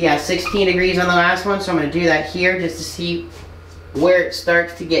 16 degrees on the last one. So I'm going to do that here just to see where it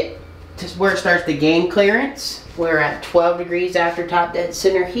starts to get, where it starts to gain clearance. We're at 12 degrees after top dead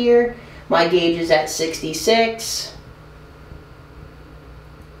center here. My gauge is at 66.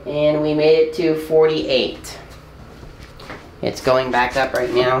 And we made it to 48. It's going back up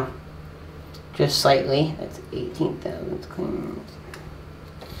right now. Just slightly. That's 18 thousandths clearance.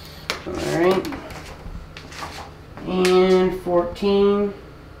 Alright. And 14.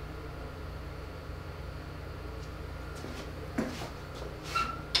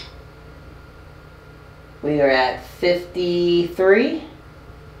 We are at 53.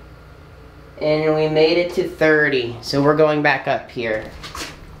 And we made it to 30. So we're going back up here.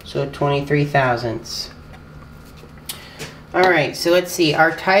 So 23 thousandths. Alright, so let's see.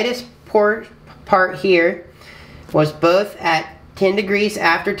 Our tightest part here was both at 10 degrees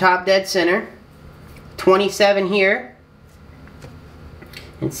after top dead center, 27 here,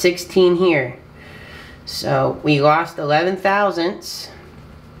 and 16 here. So we lost 11 thousandths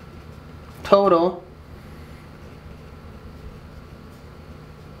total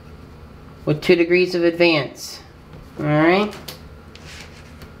with 2 degrees of advance. Alright.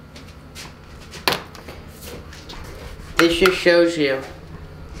 This just shows you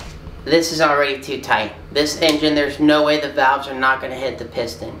this is already too tight. This engine, there's no way the valves are not going to hit the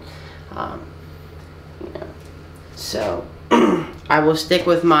piston. So I will stick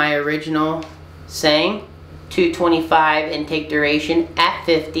with my original saying, 225 intake duration at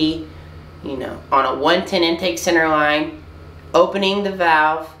 50, on a 110 intake center line, opening the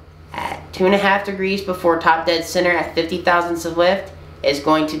valve at 2.5 degrees before top dead center at 50 thousandths of lift is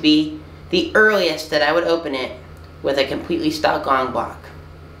going to be the earliest that I would open it with a completely stock gong block.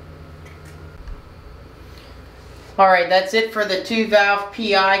 Alright, that's it for the 2-valve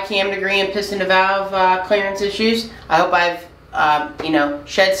PI, cam degree, and piston to valve clearance issues. I hope I've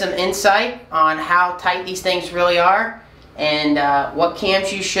shed some insight on how tight these things really are and what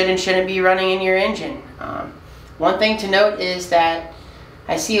cams you should and shouldn't be running in your engine. One thing to note is that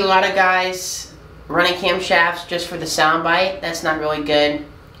I see a lot of guys running camshafts just for the sound bite. That's not really good.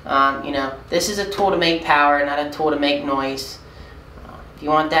 This is a tool to make power, not a tool to make noise. If you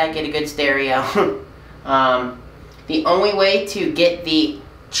want that, get a good stereo. The only way to get the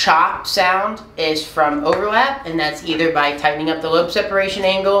chop sound is from overlap, and that's either by tightening up the lobe separation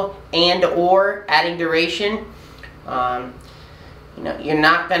angle and or adding duration. You're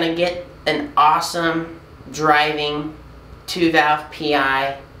not going to get an awesome driving 2-valve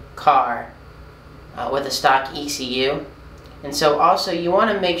PI car with a stock ECU. And so also you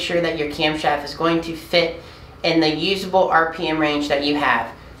want to make sure that your camshaft is going to fit in the usable RPM range that you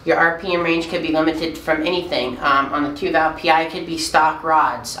have. Your RPM range could be limited from anything. On the 2-valve PI, it could be stock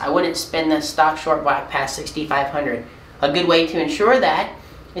rods. I wouldn't spin the stock short block past 6,500. A good way to ensure that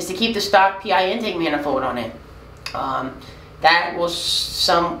is to keep the stock PI intake manifold on it. That will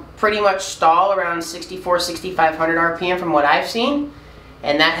pretty much stall around 6,400, 6,500 RPM from what I've seen,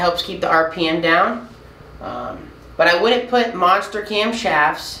 and that helps keep the RPM down. But I wouldn't put monster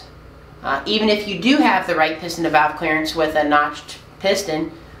camshafts, even if you do have the right piston to valve clearance with a notched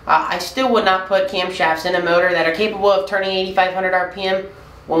piston. I still would not put camshafts in a motor that are capable of turning 8,500 RPM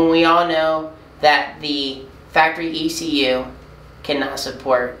when we all know that the factory ECU cannot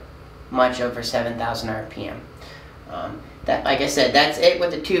support much over 7,000 RPM. Like I said, that's it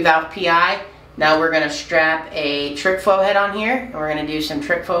with the 2-valve PI. Now we're going to strap a trick flow head on here, and we're going to do some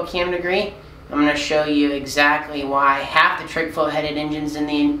trick flow cam degree. I'm going to show you exactly why half the trick flow headed engines in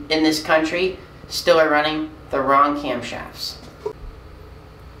this country still are running the wrong camshafts.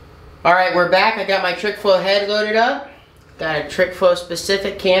 Alright, we're back. I got my trick flow head loaded up. Got a trick flow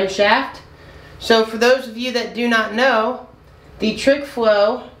specific camshaft. So for those of you that do not know, the trick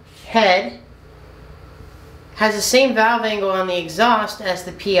flow head has the same valve angle on the exhaust as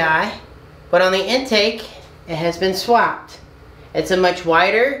the PI, but on the intake it has been swapped. It's a much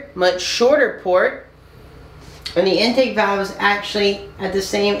wider, much shorter port, and the intake valve is actually at the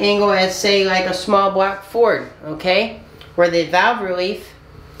same angle as, say, like a small block Ford, okay? Where the valve relief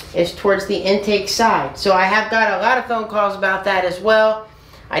is towards the intake side. So I have got a lot of phone calls about that as well.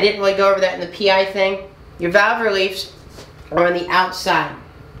 I didn't really go over that in the PI thing. Your valve reliefs are on the outside,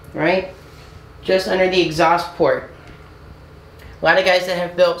 right? Just under the exhaust port. A lot of guys that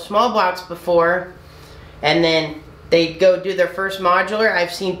have built small blocks before, and then they go do their first modular,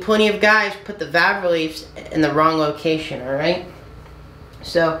 I've seen plenty of guys put the valve reliefs in the wrong location, alright?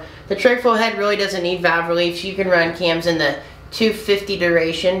 So the trick flow head really doesn't need valve reliefs. You can run cams in the 250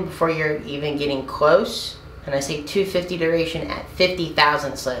 duration before you're even getting close. And I say 250 duration at 50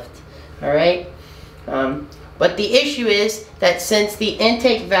 thousandths lift, alright? But the issue is that since the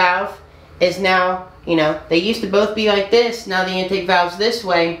intake valve is now, you know, they used to both be like this, now the intake valve's this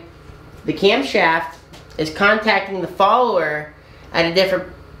way, the camshaft is contacting the follower at a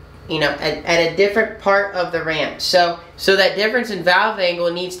different, you know, at a different part of the ramp. So that difference in valve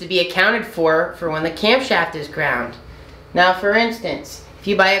angle needs to be accounted for when the camshaft is ground. Now, for instance, if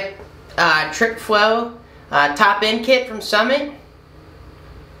you buy a trick flow top end kit from Summit,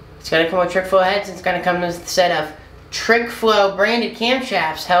 it's going to come with trick flow heads, and it's going to come with a set of trick flow branded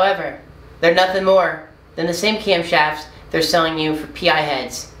camshafts. However, they're nothing more than the same camshafts they're selling you for PI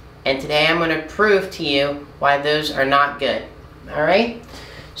heads. And today I'm going to prove to you why those are not good. Alright?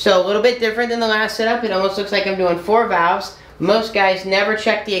 So a little bit different than the last setup. It almost looks like I'm doing 4 valves. Most guys never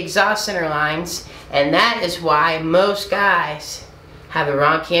check the exhaust center lines, and that is why most guys have the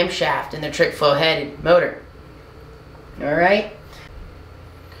wrong camshaft in their trick flow headed motor. Alright?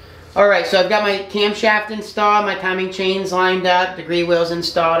 Alright, so I've got my camshaft installed, my timing chains lined up, degree wheels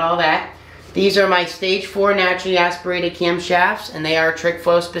installed, all that. These are my stage 4 naturally aspirated camshafts, and they are trick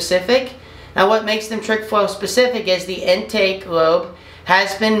flow specific. Now what makes them trick flow specific is the intake lobe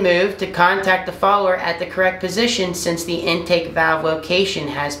has been moved to contact the follower at the correct position since the intake valve location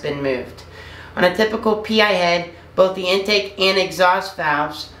has been moved. On a typical PI head, both the intake and exhaust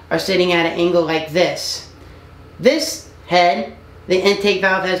valves are sitting at an angle like this. This head, the intake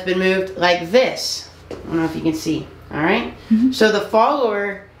valve has been moved like this. I don't know if you can see, alright? So the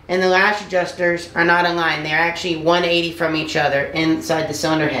follower and the lash adjusters are not aligned. They're actually 180 from each other inside the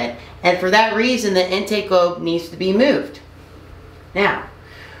cylinder head. And for that reason, the intake lobe needs to be moved. Now,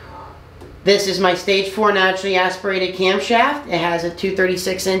 this is my stage 4 naturally aspirated camshaft. It has a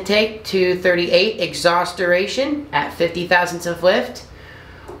 236 intake, 238 exhaust duration at 50 thousandths of lift,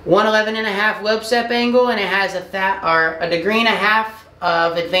 111.5 lobe step angle, and it has a degree and a half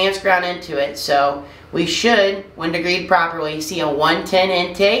of advanced ground into it. So we should, when degreed properly, see a 110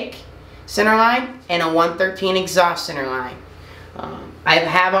 intake center line and a 113 exhaust center line. I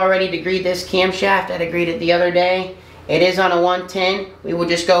have already degreed this camshaft. I degreed it the other day. It is on a 110. We will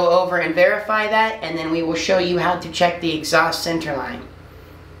just go over and verify that, and then we will show you how to check the exhaust center line.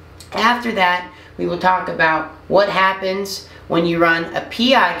 After that, we will talk about what happens when you run a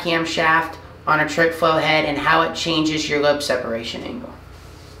PI camshaft on a trick flow head and how it changes your lobe separation angle.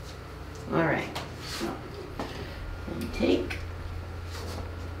 Alright, so intake.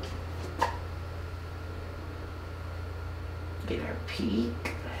 Get our peak.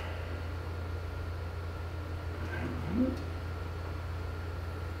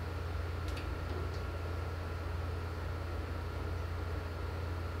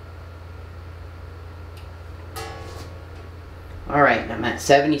 Alright, I'm at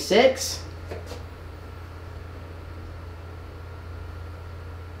 76.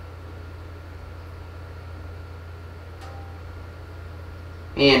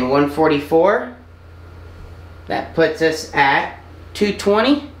 And 144. That puts us at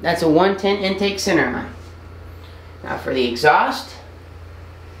 220. That's a 110 intake center line. Now for the exhaust.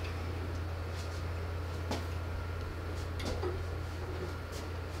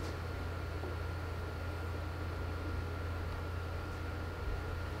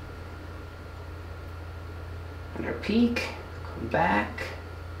 Under peak, come back.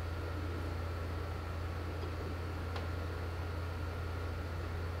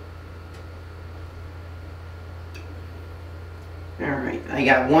 Alright, I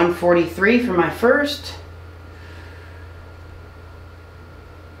got 143 for my first.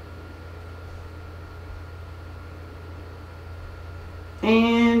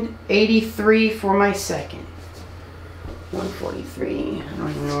 And 83 for my second. 143, I don't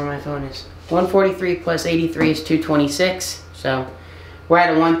even know where my phone is. 143 plus 83 is 226. So we're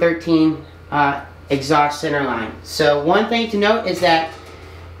at a 113 exhaust center line. So one thing to note is that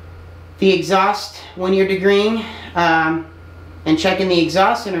the exhaust, when you're degreeing, and checking the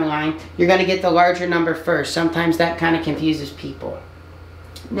exhaust center line, you're going to get the larger number first. Sometimes that kind of confuses people.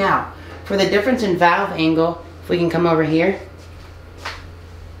 Now, for the difference in valve angle, if we can come over here,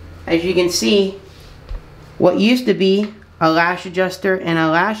 as you can see, what used to be a lash adjuster and a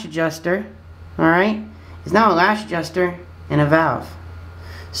lash adjuster, alright, is now a lash adjuster and a valve.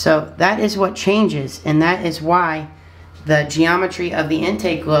 So that is what changes, and that is why the geometry of the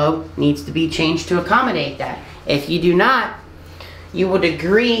intake globe needs to be changed to accommodate that. If you do not, you will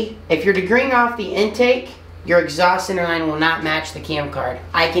degree, if you're degreeing off the intake, your exhaust center line will not match the cam card.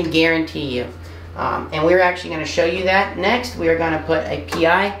 I can guarantee you. And we're actually going to show you that next. We are going to put a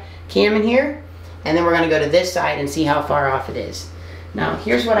PI cam in here, and then we're going to go to this side and see how far off it is. Now,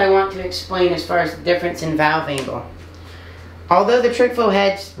 here's what I want to explain as far as the difference in valve angle. Although the trick flow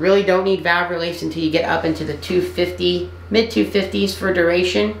heads really don't need valve reliefs until you get up into the 250, mid 250s for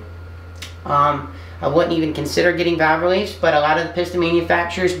duration, I wouldn't even consider getting valve reliefs, but a lot of the piston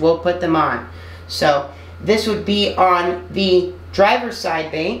manufacturers will put them on. So this would be on the driver's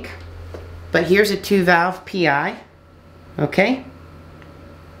side bank, but here's a 2-valve PI, okay?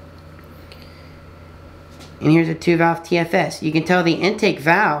 And here's a 2-valve TFS. You can tell the intake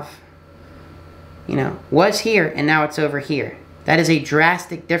valve, you know, was here and now it's over here. That is a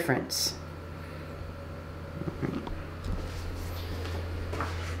drastic difference.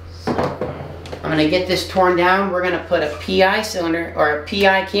 So, I'm going to get this torn down. We're going to put a PI cylinder or a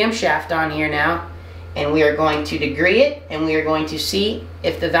PI camshaft on here now, and we are going to degree it, and we are going to see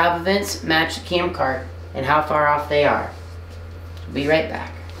if the valve events match the cam card and how far off they are. We'll be right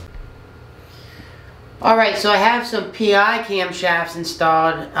back. Alright, so I have some PI camshafts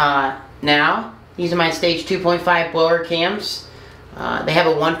installed now. These are my stage 2.5 blower cams. They have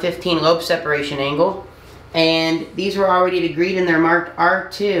a 115 lobe separation angle, and these were already degreed and they're marked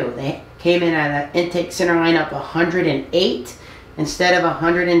R2. They came in at an intake center line up 108 instead of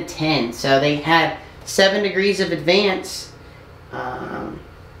 110, so they had 7 degrees of advance.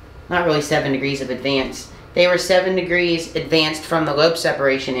 Not really 7 degrees of advance. They were 7 degrees advanced from the lobe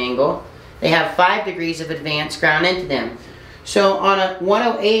separation angle. They have 5 degrees of advance ground into them. So on a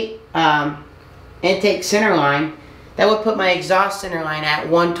 108 intake center line, that would put my exhaust center line at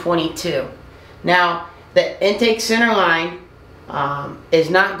 122. Now, the intake center line is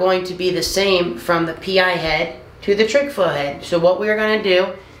not going to be the same from the PI head to the trick flow head. So what we are going to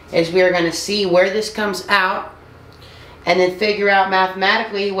do is we are going to see where this comes out, and then figure out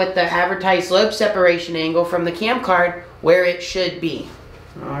mathematically with the advertised lobe separation angle from the cam card where it should be.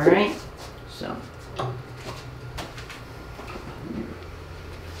 Alright, so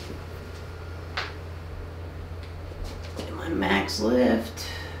get my max lift.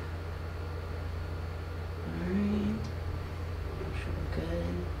 Alright, sure we're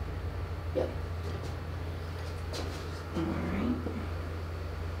good. Yep. Alright.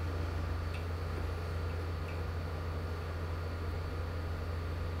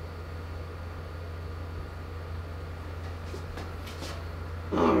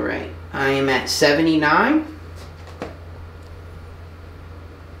 Alright, I am at 79.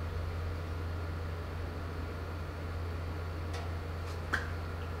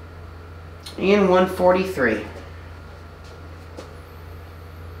 And 143.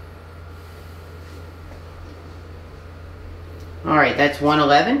 Alright, that's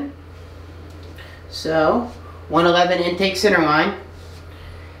 111. So, 111 intake center line.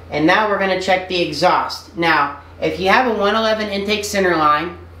 And now we're going to check the exhaust. Now, if you have a 111 intake center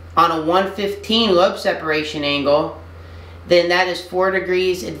line on a 115 lobe separation angle, then that is 4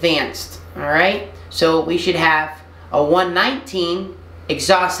 degrees advanced. Alright? So we should have a 119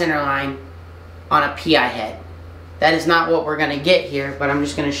 exhaust center line on a PI head. That is not what we're going to get here, but I'm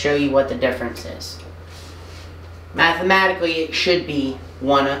just going to show you what the difference is. Mathematically, it should be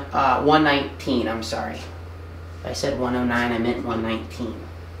 119. I'm sorry. If I said 109, I meant 119.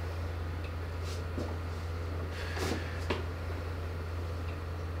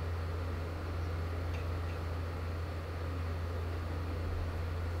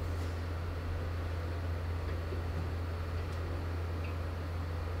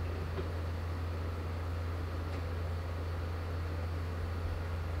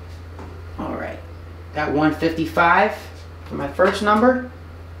 Alright, got 155 for my first number.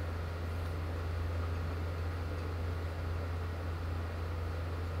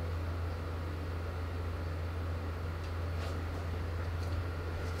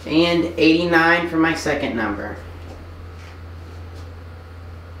 And 89 for my second number.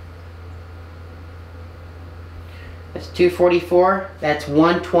 That's 244, that's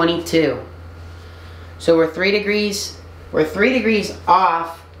 122. So we're 3 degrees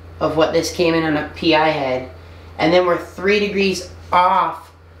off of what this came in on a PI head, and then we're 3 degrees off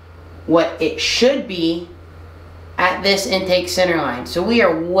what it should be at this intake center line. So we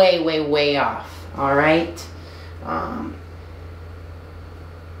are way, way, way off. All right.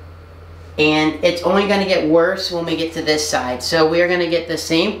 And it's only going to get worse when we get to this side. So we're going to get the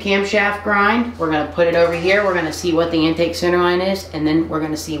same camshaft grind. We're going to put it over here. We're going to see what the intake center line is, and then we're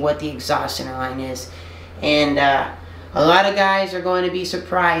going to see what the exhaust center line is. And a lot of guys are going to be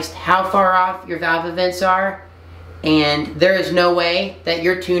surprised how far off your valve events are. And there is no way that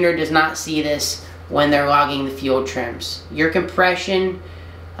your tuner does not see this when they're logging the fuel trims. Your compression,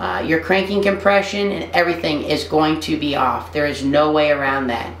 your cranking compression, and everything is going to be off. There is no way around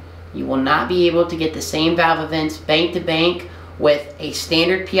that. You will not be able to get the same valve events bank to bank with a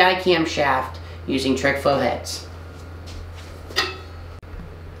standard PI camshaft using trick flow heads.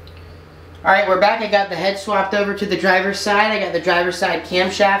 Alright, we're back. I got the head swapped over to the driver's side. I got the driver's side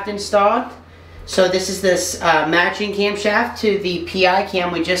camshaft installed. So this is this matching camshaft to the PI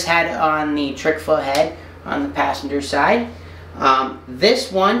cam we just had on the trick flow head on the passenger side.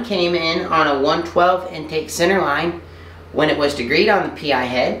 This one came in on a 112 intake center line when it was degreed on the PI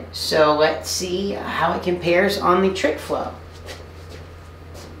head. So let's see how it compares on the trick flow.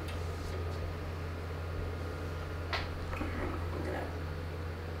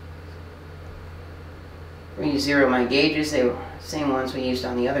 Re-zero my gauges. They were the same ones we used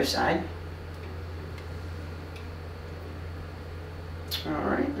on the other side.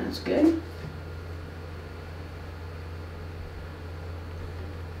 Alright, that's good.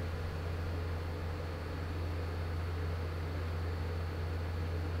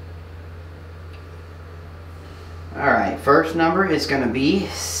 Alright, first number is going to be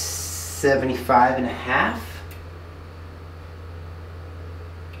 75.5.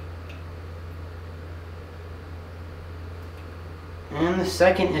 And the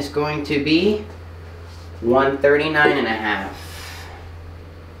second is going to be 139.5.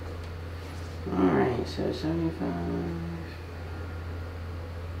 Alright, so 75.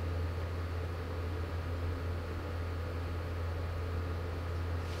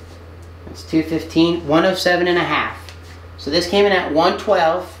 That's 215, 107.5. So this came in at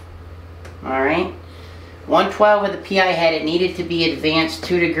 112. Alright. 112 with the PI head, it needed to be advanced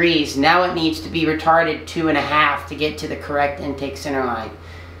 2 degrees. Now it needs to be retarded 2.5 to get to the correct intake center line.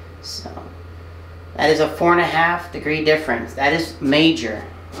 So that is a 4.5 degree difference. That is major.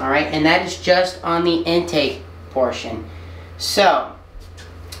 Alright, and that is just on the intake portion. So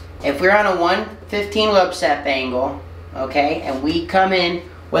if we're on a 115 lobe step angle, okay, and we come in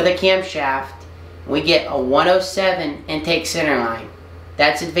with a camshaft, we get a 107 intake center line.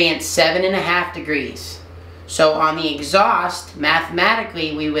 That's advanced 7.5 degrees. So on the exhaust,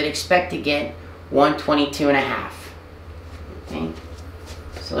 mathematically, we would expect to get 122.5. Okay,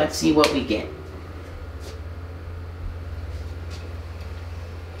 so let's see what we get.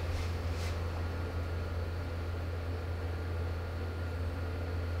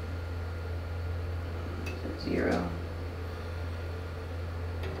 Zero.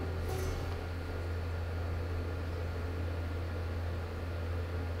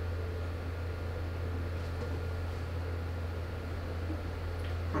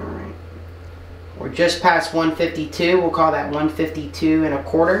 Alright. We're just past 152. We'll call that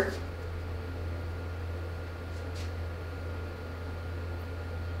 152.25.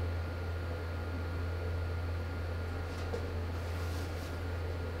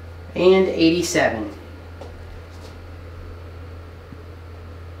 And 87.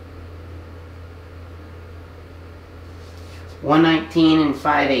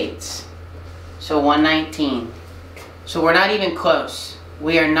 $119.5/8. So 119. So we're not even close.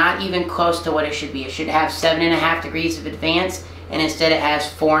 We are not even close to what it should be. It should have 7.5 degrees of advance, and instead it has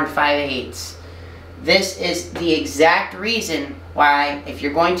 4 5/8. This is the exact reason why, if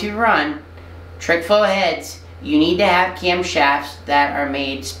you're going to run trick flow heads, you need to have camshafts that are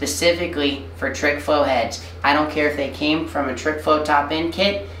made specifically for trick flow heads. I don't care if they came from a trick flow top end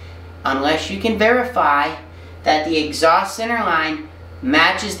kit, unless you can verify that the exhaust center line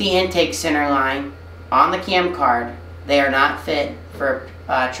matches the intake center line on the cam card. They are not fit for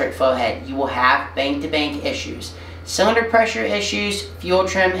trick flow head. You will have bank-to-bank issues. Cylinder pressure issues, fuel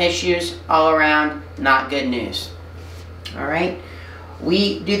trim issues, all around, not good news. Alright,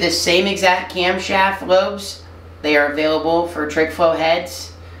 we do the same exact camshaft lobes. They are available for trick flow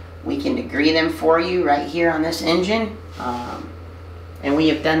heads. We can degree them for you right here on this engine. And we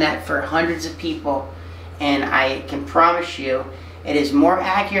have done that for hundreds of people. And I can promise you, it is more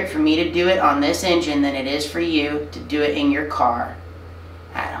accurate for me to do it on this engine than it is for you to do it in your car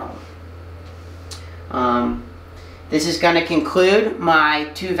at home. This is going to conclude my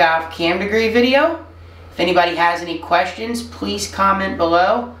 2-valve cam degree video. If anybody has any questions, please comment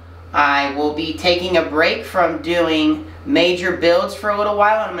below. I will be taking a break from doing major builds for a little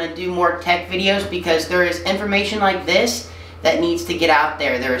while. I'm going to do more tech videos because there is information like this that needs to get out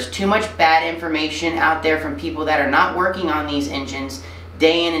there. There is too much bad information out there from people that are not working on these engines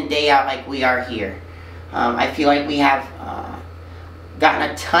day in and day out like we are here. I feel like we have gotten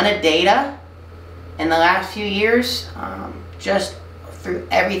a ton of data in the last few years, just through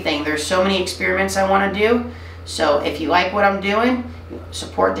everything. There's so many experiments I want to do. So if you like what I'm doing,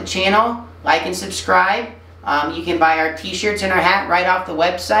 support the channel, like and subscribe. You can buy our t-shirts and our hat right off the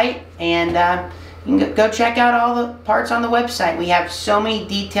website, and you can go check out all the parts on the website. We have so many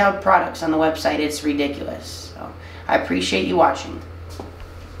detailed products on the website, it's ridiculous. So I appreciate you watching.